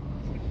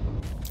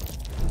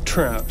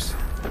 Traps.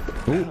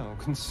 Ooh, How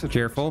considerate.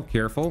 careful,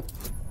 careful.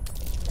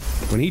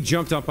 When he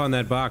jumped up on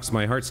that box,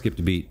 my heart skipped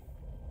a beat.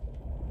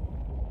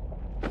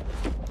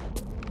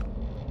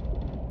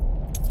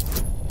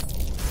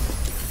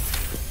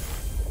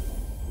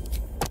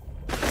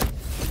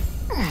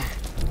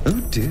 Oh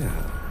dear.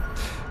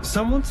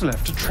 Someone's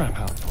left a trap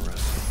out for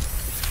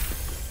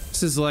us.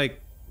 This is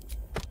like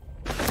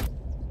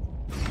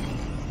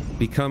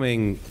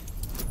becoming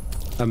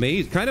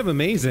kind of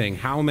amazing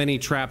how many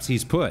traps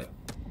he's put.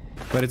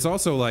 But it's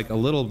also like a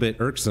little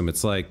bit irksome.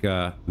 It's like,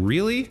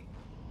 really?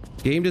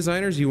 Game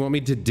designers, you want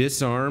me to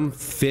disarm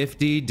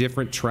 50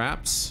 different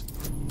traps?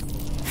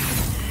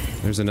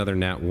 There's another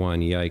nat 1,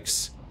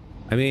 yikes.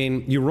 I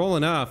mean, you roll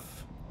enough.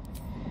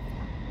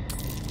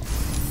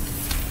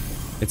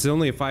 It's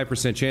only a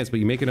 5% chance, but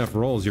you make enough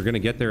rolls, you're gonna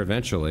get there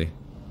eventually.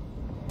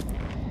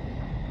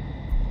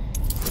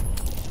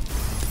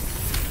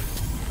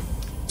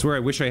 It's where I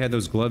wish I had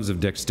those gloves of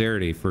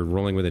dexterity for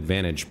rolling with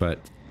advantage, but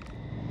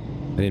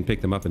I didn't pick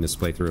them up in this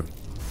playthrough.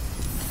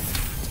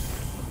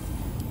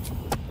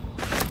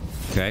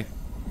 Okay.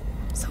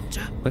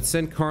 Soldier. Let's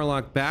send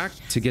Karlach back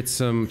to get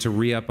some to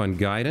re-up on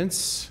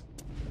guidance.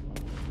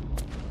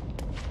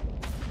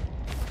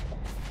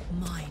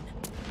 Mine.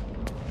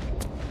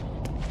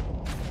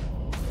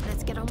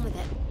 Let's get on with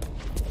it.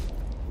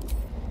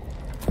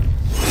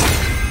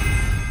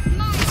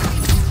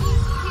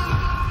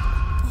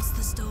 What's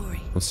the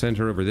story? We'll send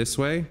her over this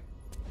way.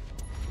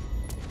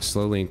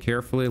 Slowly and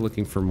carefully,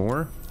 looking for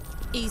more.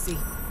 Easy.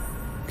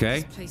 Okay.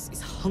 This place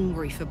is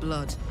hungry for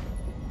blood.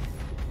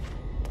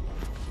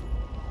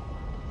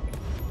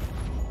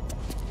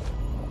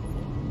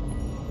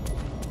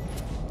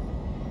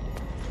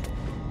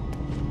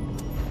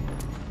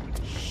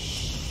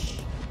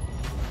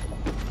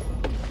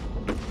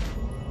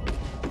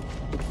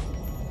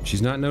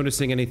 She's not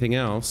noticing anything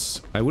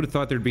else. I would have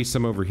thought there'd be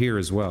some over here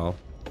as well.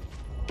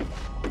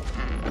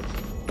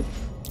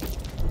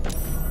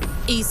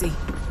 Easy.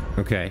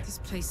 Okay. This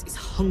place is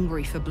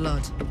hungry for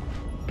blood.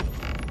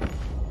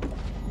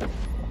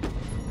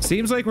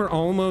 Seems like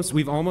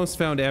we've almost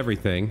found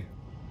everything.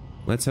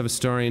 Let's have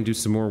Astarion do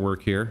some more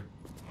work here.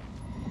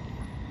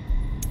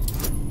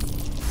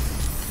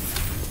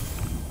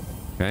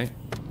 Okay.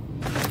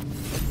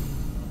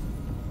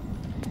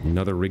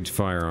 Another rigged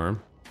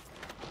firearm.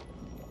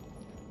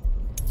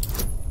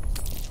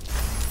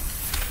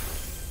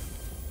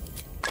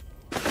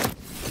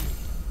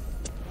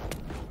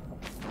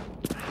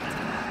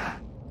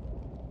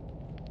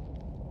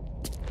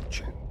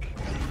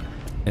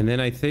 And then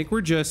I think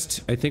we're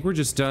just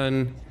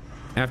done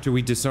after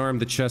we disarm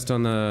the chest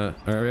on the,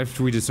 or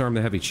after we disarm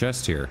the heavy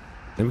chest here.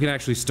 Then we can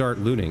actually start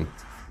looting.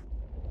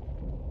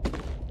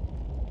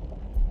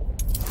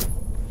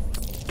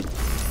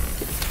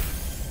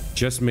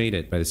 Just made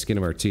it by the skin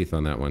of our teeth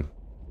on that one.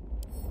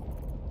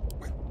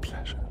 With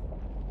pleasure.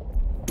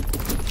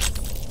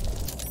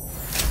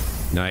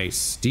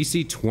 Nice.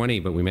 DC 20,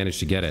 but we managed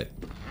to get it.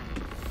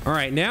 All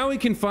right, now we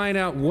can find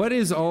out what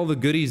is all the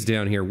goodies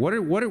down here. What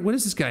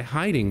is this guy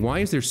hiding? Why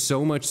is there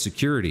so much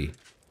security?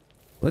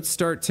 Let's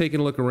start taking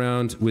a look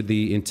around with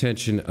the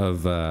intention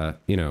of,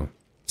 you know,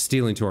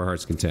 stealing to our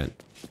heart's content.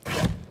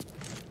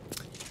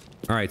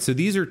 All right, so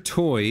these are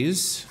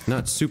toys,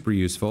 not super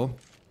useful.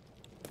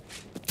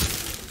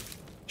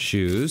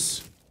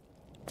 Shoes.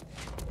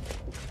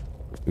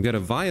 We've got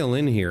a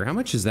violin here. How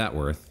much is that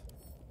worth?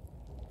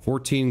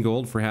 14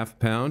 gold for half a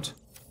pound?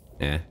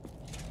 Eh.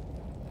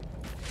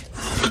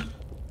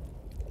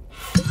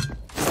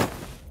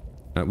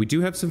 We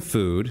do have some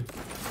food.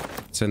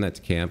 Send that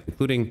to camp,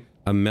 including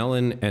a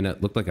melon and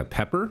it looked like a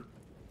pepper.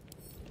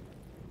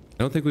 I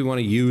don't think we want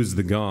to use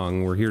the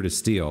gong. We're here to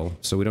steal,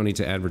 so we don't need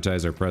to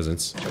advertise our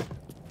presence.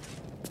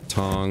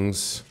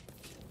 Tongs.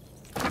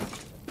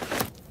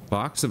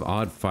 Box of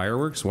odd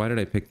fireworks? Why did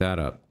I pick that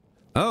up?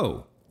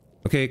 Oh!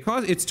 Okay,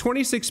 it's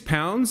 26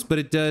 pounds, but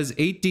it does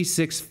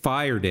 8d6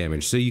 fire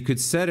damage, so you could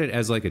set it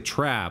as like a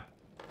trap.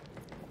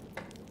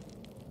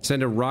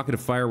 Send a rocket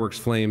of fireworks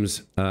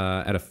flames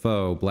at a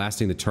foe,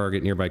 blasting the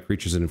target, nearby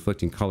creatures, and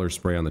inflicting color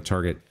spray on the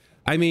target.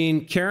 I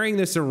mean, carrying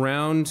this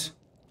around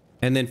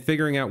and then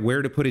figuring out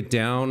where to put it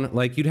down,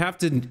 like you'd have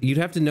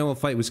to know a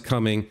fight was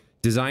coming,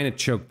 design a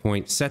choke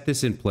point, set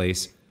this in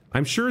place.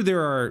 I'm sure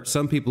there are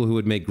some people who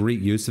would make great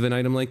use of an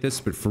item like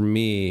this, but for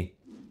me,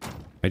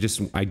 I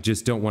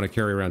just don't want to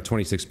carry around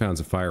 26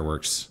 pounds of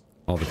fireworks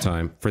all the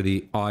time for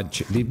the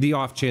the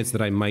off chance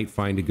that I might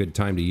find a good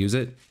time to use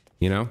it,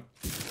 you know?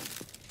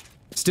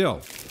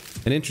 Still,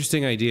 an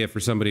interesting idea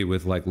for somebody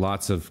with, like,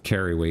 lots of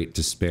carry weight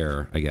to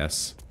spare, I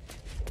guess.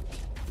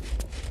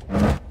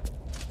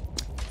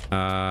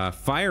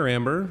 Fire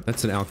amber.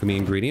 That's an alchemy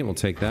ingredient. We'll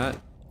take that.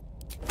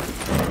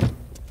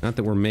 Not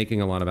that we're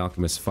making a lot of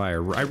alchemist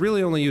fire. I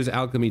really only use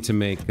alchemy to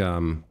make,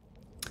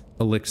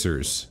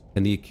 elixirs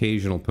and the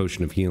occasional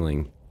potion of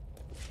healing.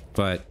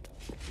 But...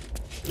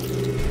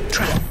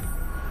 Trap.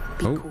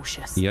 Be oh,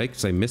 cautious.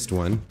 Yikes, I missed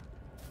one.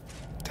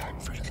 Time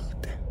for a little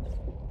death.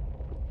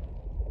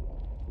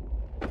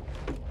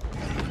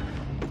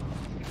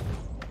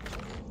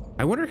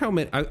 I wonder how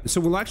many... so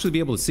we'll actually be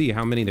able to see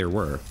how many there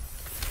were.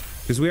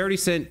 Because we already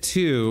sent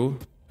 2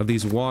 of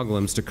these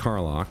Woglums to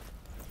Karlach.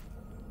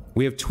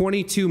 We have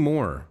 22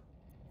 more.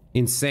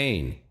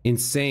 Insane.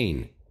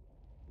 Insane.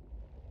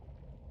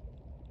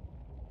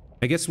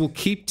 I guess we'll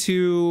keep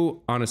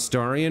 2 on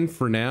Astarion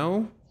for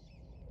now.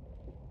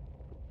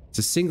 It's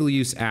a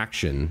single-use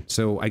action,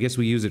 so I guess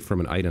we use it from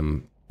an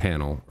item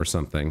panel or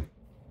something.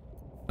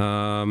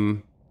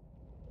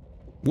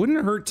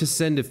 Wouldn't hurt to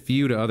send a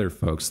few to other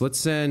folks. Let's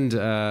send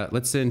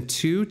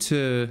 2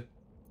 to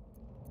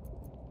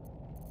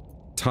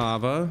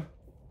Tava.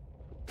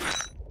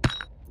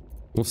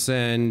 We'll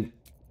send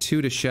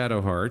 2 to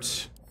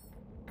Shadowheart.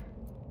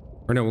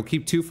 Or no, we'll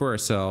keep 2 for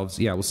ourselves.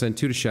 Yeah, we'll send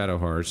 2 to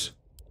Shadowheart.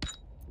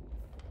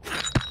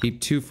 Keep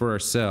 2 for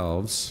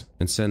ourselves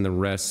and send the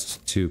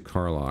rest to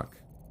Karlach.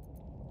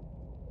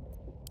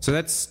 So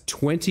that's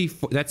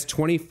 24. That's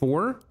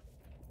 24.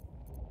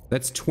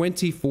 That's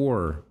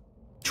 24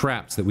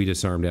 traps that we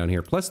disarmed down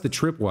here, plus the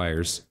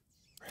tripwires.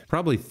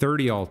 Probably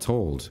 30 all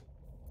told.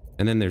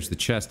 And then there's the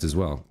chest as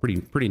well.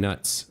 Pretty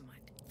nuts.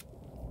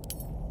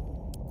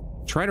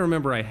 Try to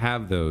remember I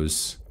have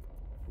those.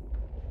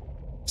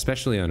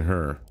 Especially on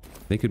her.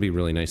 They could be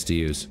really nice to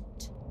use.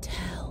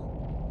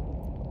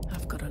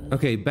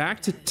 Okay,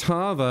 back to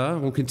Tava.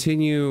 We'll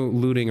continue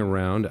looting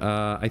around.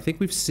 I think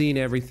we've seen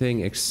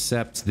everything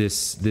except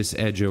this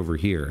edge over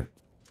here.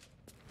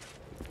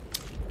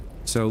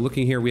 So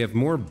looking here, we have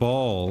more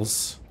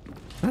balls.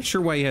 Not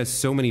sure why he has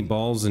so many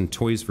balls and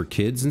toys for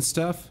kids and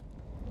stuff.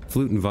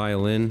 Flute and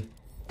violin.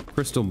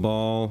 Crystal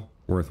ball,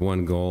 worth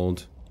 1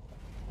 gold.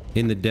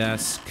 In the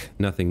desk,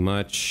 nothing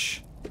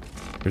much.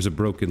 There's a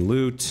broken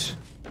lute.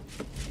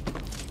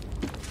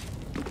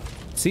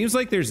 Seems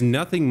like there's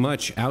nothing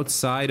much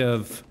outside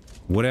of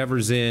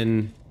whatever's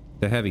in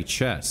the heavy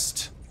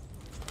chest.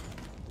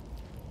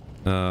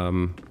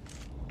 Weathered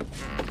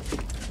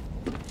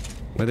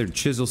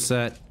chisel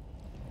set.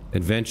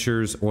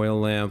 Adventures, oil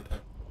lamp.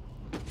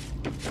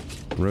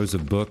 Rows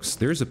of books.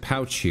 There's a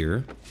pouch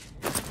here,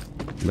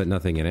 but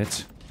nothing in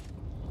it.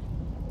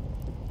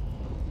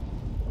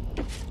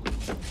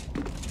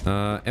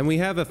 And we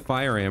have a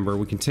fire amber.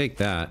 We can take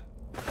that.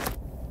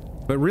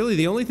 But really,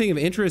 the only thing of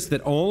interest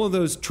that all of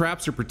those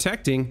traps are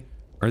protecting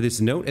are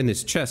this note and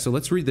this chest. So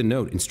let's read the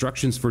note.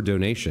 Instructions for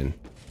donation.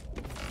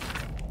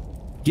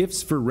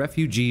 Gifts for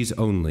refugees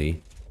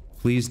only.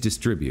 Please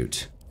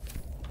distribute.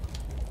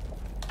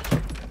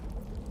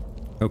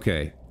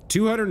 Okay.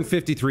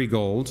 253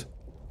 gold.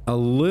 A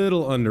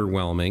little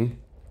underwhelming.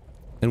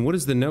 And what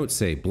does the note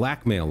say?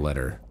 Blackmail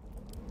letter.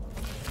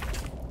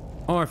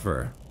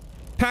 Offer.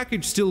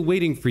 Package still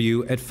waiting for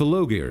you at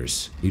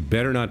Philogir's. You'd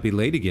better not be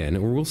late again,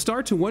 or we'll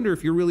start to wonder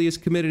if you're really as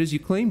committed as you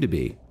claim to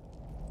be.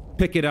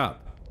 Pick it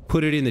up.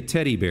 Put it in the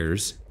teddy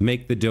bears.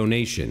 Make the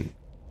donation.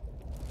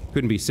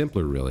 Couldn't be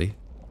simpler, really.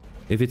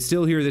 If it's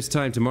still here this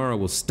time tomorrow,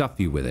 we'll stuff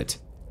you with it.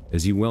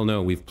 As you well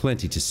know, we've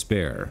plenty to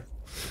spare.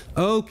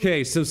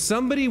 Okay, so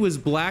somebody was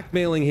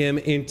blackmailing him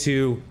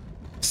into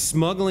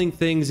smuggling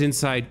things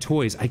inside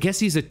toys. I guess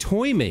he's a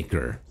toy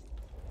maker.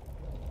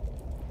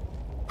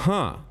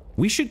 Huh.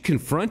 We should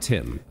confront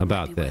him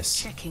about this.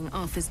 Checking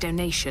Arthur's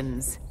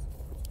donations.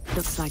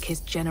 Looks like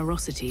his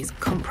generosity is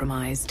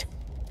compromised.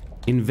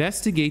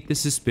 Investigate the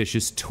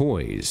suspicious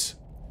toys.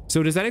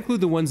 So does that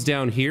include the ones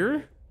down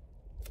here?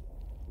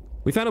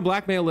 We found a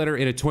blackmail letter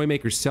in a toy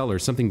maker's cellar.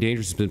 Something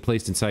dangerous has been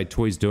placed inside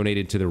toys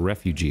donated to the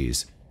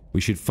refugees.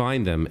 We should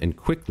find them, and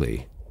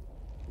quickly.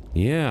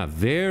 Yeah,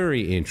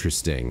 very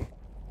interesting.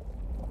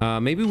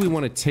 Maybe we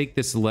want to take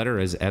this letter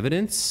as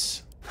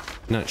evidence?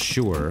 Not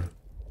sure.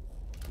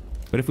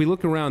 But if we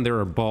look around, there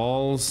are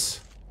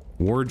balls,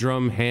 war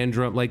drum, hand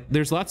drum. Like,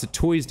 there's lots of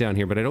toys down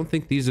here, but I don't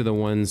think these are the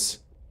ones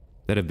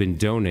that have been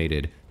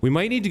donated. We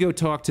might need to go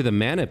talk to the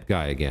Manip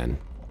guy again.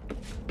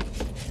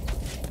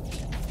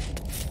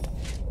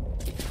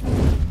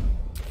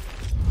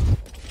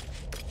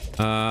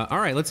 All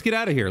right, let's get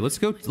out of here. Let's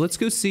go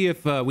see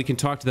if we can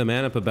talk to the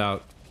Manip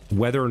about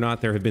whether or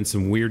not there have been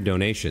some weird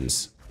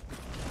donations.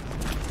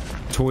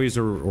 Toys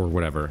or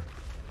whatever.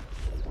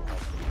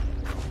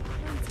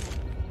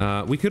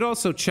 We could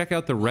also check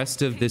out the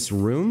rest of this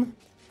room,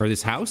 or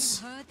this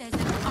house.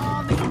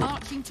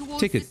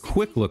 Take a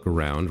quick look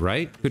around,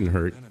 right? Couldn't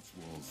hurt.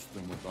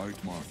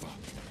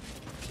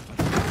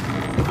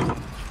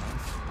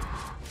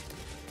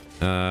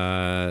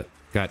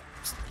 Got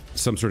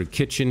some sort of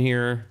kitchen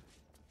here.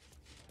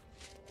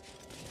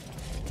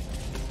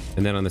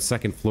 And then on the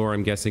second floor,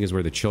 I'm guessing, is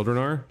where the children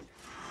are.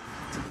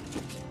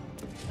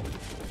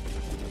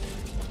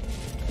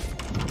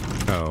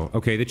 Oh,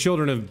 okay. The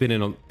children have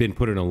been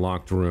put in a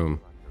locked room.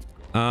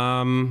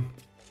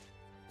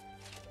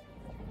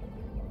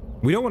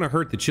 We don't want to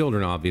hurt the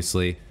children,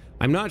 obviously.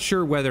 I'm not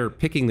sure whether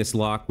picking this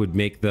lock would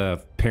make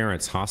the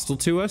parents hostile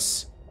to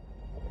us,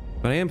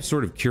 but I am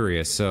sort of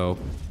curious, so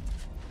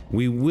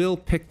we will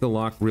pick the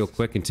lock real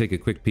quick and take a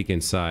quick peek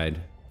inside.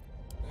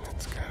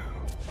 Let's go.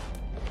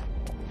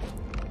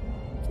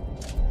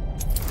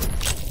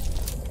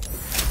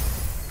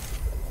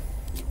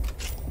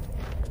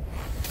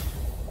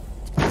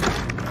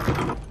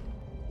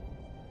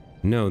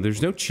 No,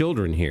 there's no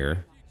children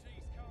here.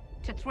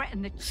 To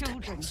threaten the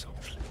children.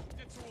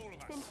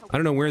 I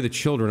don't know where the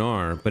children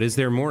are, but is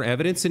there more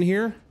evidence in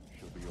here?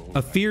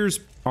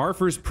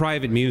 Arthur's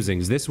private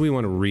musings. This we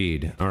want to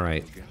read. All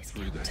right.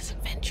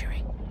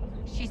 Adventuring.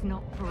 She's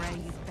not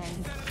brave,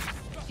 Ben.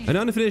 An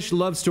unfinished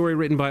love story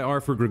written by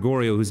Arthur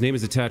Gregorio, whose name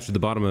is attached to the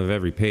bottom of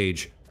every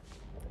page.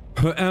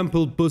 Her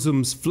ample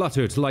bosoms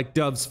fluttered like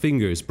dove's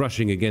fingers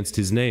brushing against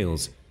his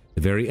nails.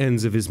 The very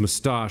ends of his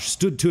moustache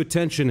stood to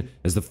attention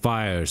as the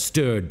fire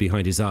stirred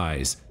behind his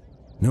eyes.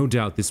 No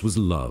doubt this was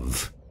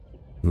love.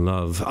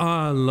 Love,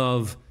 ah,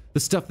 love, the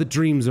stuff that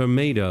dreams are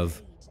made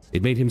of.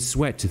 It made him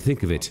sweat to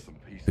think of it.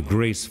 The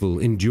graceful,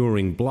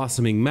 enduring,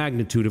 blossoming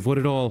magnitude of what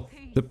it all,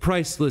 the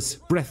priceless,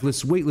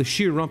 breathless, weightless,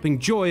 sheer romping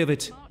joy of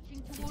it.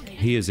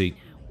 He is a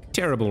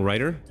terrible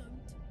writer.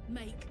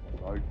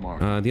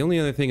 The only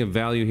other thing of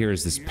value here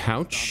is this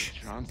pouch.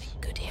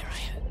 Good hero.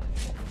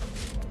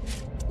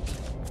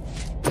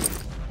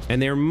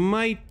 And there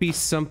might be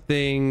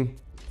something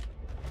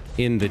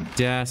in the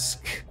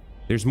desk.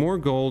 There's more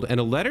gold and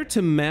a letter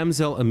to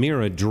Mamselle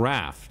Amira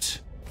draft.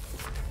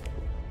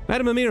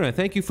 Madam Amira,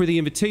 thank you for the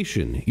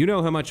invitation. You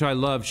know how much I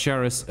love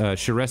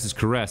Sharess's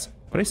caress,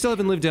 but I still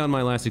haven't lived down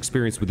my last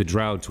experience with the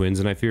Drow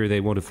twins, and I fear they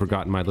won't have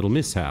forgotten my little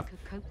mishap.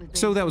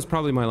 So that was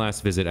probably my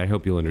last visit. I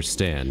hope you'll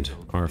understand,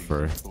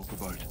 Arthur.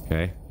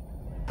 Okay.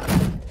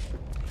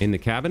 In the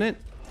cabinet?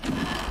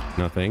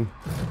 Nothing.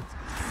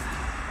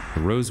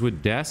 The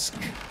rosewood desk?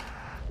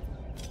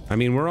 I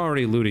mean, we're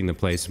already looting the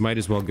place. Might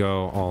as well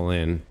go all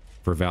in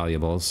for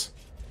valuables.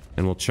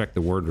 And we'll check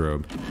the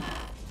wardrobe.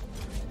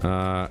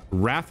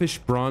 Raffish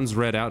bronze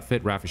red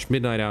outfit, Raffish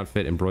midnight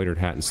outfit, embroidered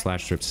hat, and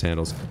slash strip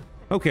sandals.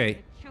 Okay.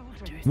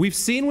 We've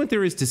seen what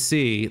there is to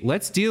see.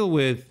 Let's deal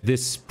with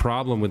this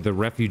problem with the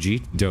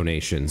refugee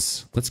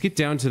donations. Let's get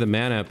down to the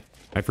man up.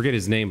 I forget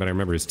his name, but I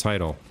remember his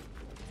title.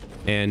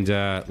 And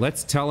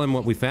let's tell him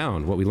what we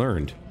found, what we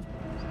learned.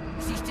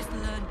 She's just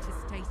learned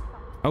to stay.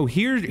 Oh,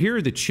 here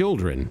are the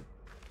children.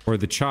 Or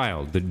the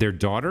child. Their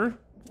daughter?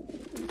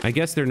 I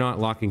guess they're not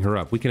locking her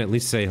up. We can at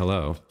least say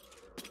hello.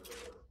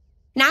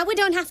 Now we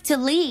don't have to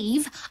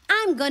leave.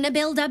 I'm gonna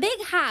build a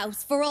big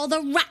house for all the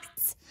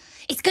rats.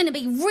 It's gonna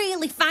be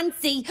really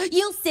fancy.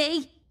 You'll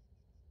see.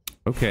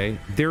 Okay.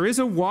 There is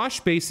a wash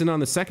basin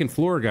on the second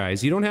floor,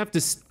 guys. You don't have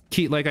to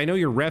keep... Like, I know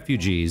you're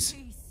refugees,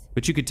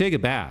 but you could take a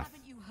bath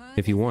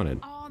if you wanted.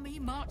 Army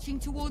marching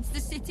towards the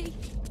city.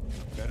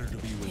 Better to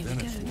be within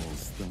its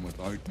walls than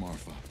without,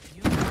 Martha.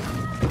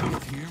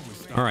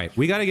 All right,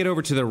 we got to get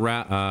over to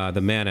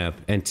the man up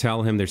and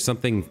tell him there's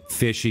something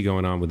fishy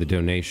going on with the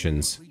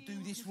donations.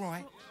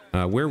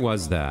 Where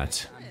was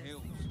that?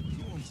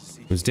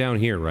 It was down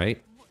here,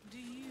 right?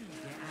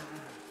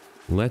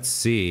 Let's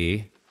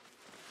see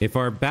if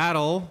our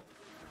battle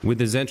with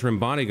the Zentrum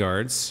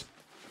bodyguards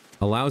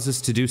allows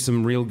us to do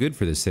some real good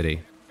for the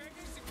city.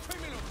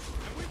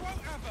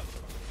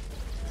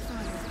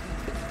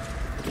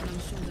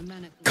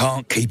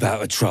 Can't keep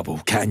out of trouble,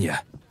 can you?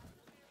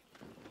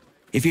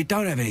 If you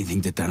don't have anything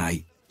to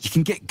donate, you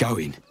can get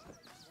going.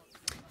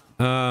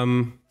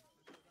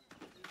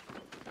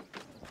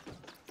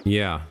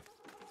 Yeah.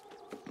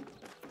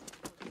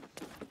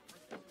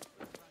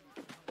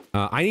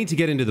 I need to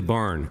get into the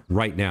barn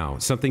right now.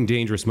 Something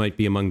dangerous might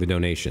be among the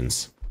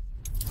donations.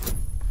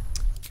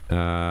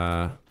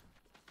 Let's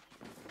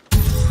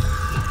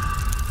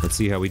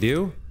see how we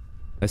do.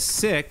 A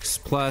 6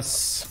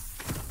 plus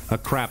a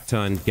crap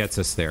ton gets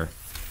us there.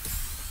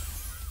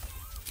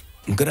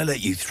 I'm gonna let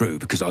you through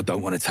because I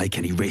don't want to take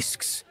any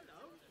risks.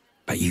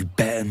 But you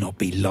better not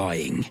be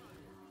lying.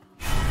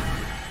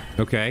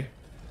 Okay.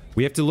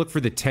 We have to look for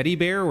the teddy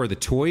bear or the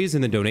toys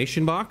in the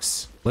donation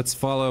box. Let's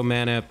follow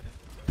Manep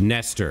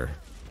Nestor.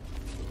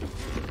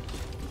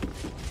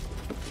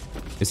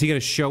 Is he going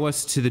to show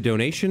us to the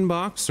donation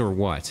box or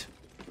what?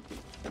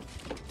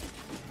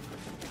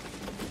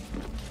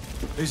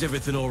 Is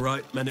everything all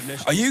right, Manep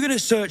Nestor? Are you gonna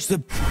search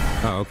the...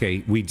 Oh,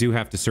 okay. We do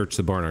have to search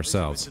the barn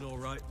ourselves.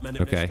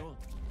 Okay.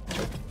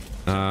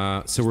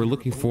 So we're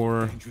looking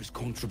for... dangerous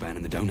contraband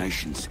in the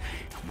donations.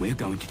 We're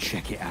going to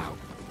check it out.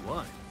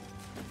 Why?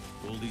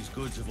 All these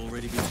goods have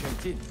already been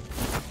checked in.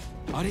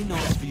 I didn't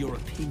ask for your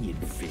opinion,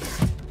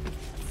 Fist.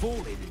 Fall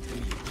in until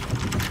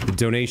you... The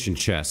donation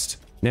chest.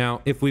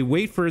 Now, if we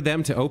wait for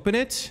them to open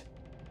it,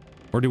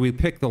 or do we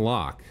pick the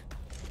lock?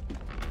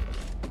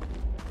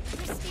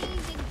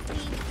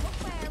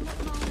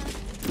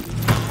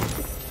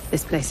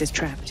 This place is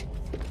trapped.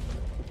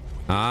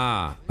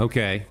 Ah,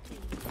 okay.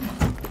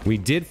 We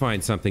did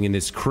find something in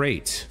this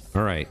crate.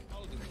 All right.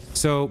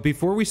 So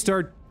before we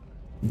start,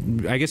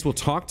 I guess we'll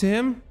talk to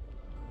him.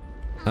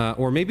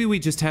 Or maybe we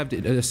just have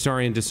to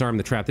disarm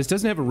the trap. This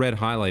doesn't have a red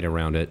highlight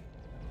around it.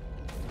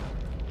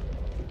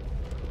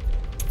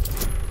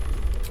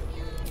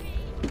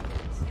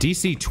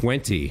 DC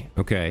 20.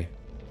 Okay.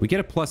 We get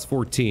a plus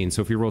 14,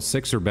 so if you roll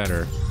 6 or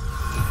better.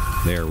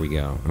 There we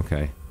go.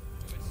 Okay.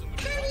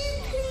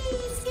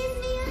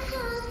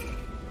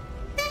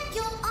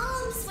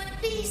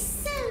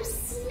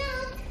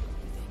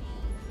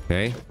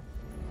 Okay.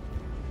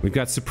 We've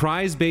got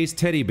surprise-based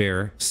teddy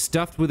bear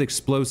stuffed with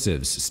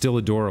explosives. Still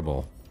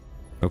adorable.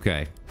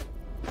 Okay.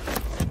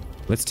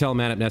 Let's tell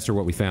Manep Nestor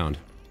what we found.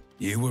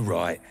 You were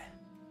right.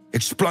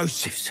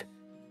 Explosives.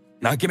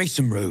 Now give me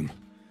some room.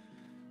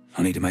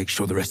 I need to make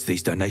sure the rest of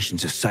these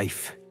donations are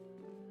safe.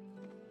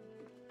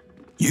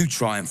 You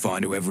try and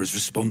find whoever is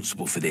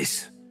responsible for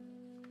this.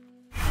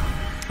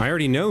 I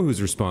already know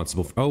who's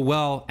responsible for... Oh,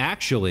 well,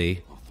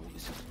 actually...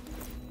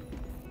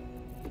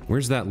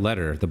 Where's that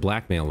letter? The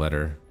blackmail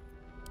letter.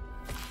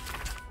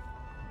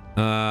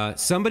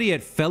 Somebody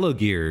at Fellow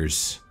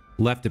Gears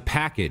left a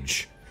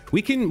package.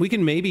 We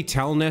can maybe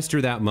tell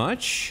Nestor that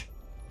much?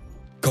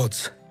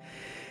 Gods,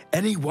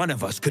 any one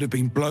of us could have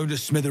been blown to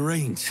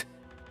smithereens.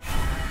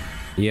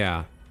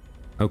 Yeah.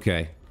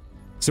 Okay.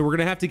 So we're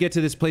gonna have to get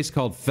to this place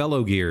called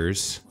Fellow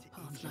Gears.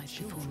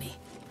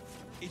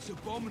 It's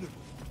abominable.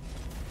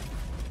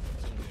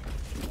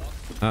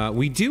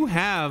 We do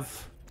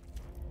have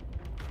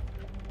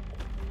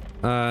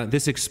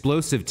this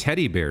explosive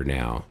teddy bear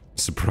now.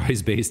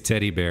 Surprise-based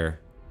teddy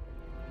bear.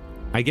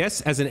 I guess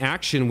as an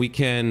action we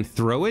can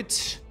throw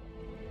it.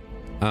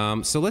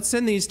 So let's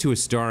send these to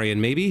Astarion.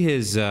 Maybe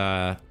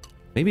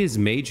his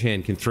mage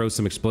hand can throw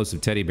some explosive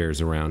teddy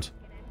bears around.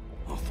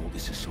 I thought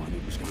this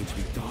assignment was going to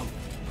be done.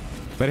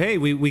 But hey,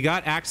 we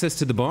got access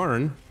to the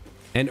barn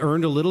and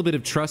earned a little bit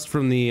of trust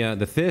from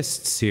the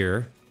fists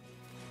here,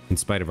 in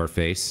spite of our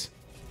face.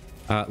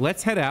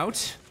 Let's head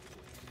out,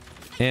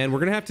 and we're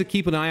gonna have to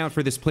keep an eye out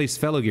for this place,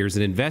 Fellow Gears,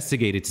 and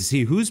investigate it to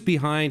see who's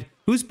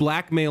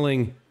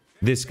blackmailing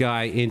this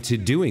guy into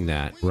doing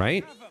that,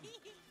 right?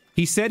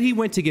 He said he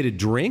went to get a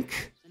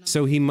drink,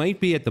 so he might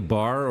be at the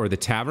bar or the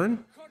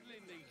tavern.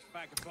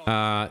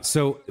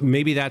 So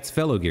maybe that's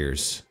Fellow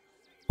Gears,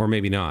 or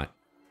maybe not.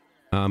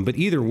 But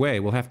either way,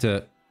 we'll have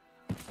to...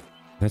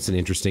 That's an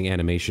interesting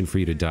animation for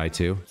you to die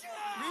to.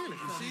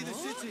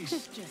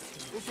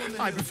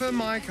 I prefer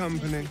my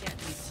company.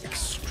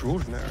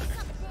 Extraordinary.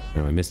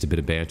 Oh, I missed a bit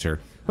of banter.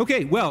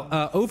 Okay, well,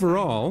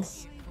 overall,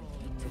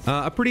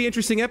 a pretty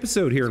interesting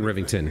episode here in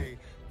Rivington.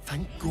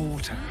 Thank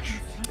Gortash.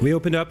 We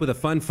opened up with a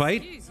fun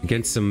fight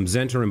against some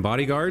Zentarim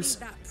bodyguards,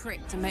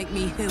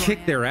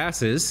 kicked their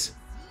asses,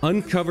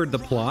 uncovered the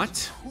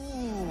plot,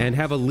 and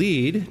have a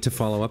lead to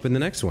follow up in the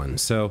next one.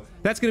 So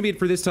that's going to be it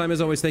for this time. As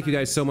always, thank you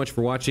guys so much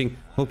for watching.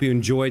 Hope you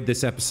enjoyed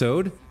this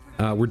episode.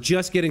 We're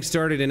just getting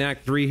started in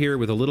Act 3 here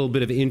with a little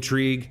bit of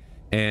intrigue,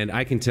 and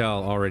I can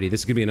tell already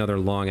this is going to be another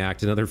long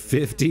act, another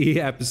 50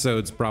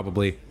 episodes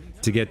probably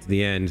to get to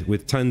the end,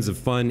 with tons of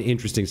fun,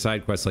 interesting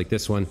side quests like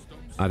this one.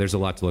 There's a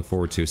lot to look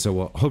forward to, so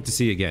we'll hope to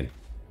see you again.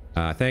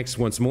 Thanks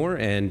once more,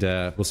 and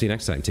we'll see you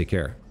next time. Take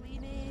care.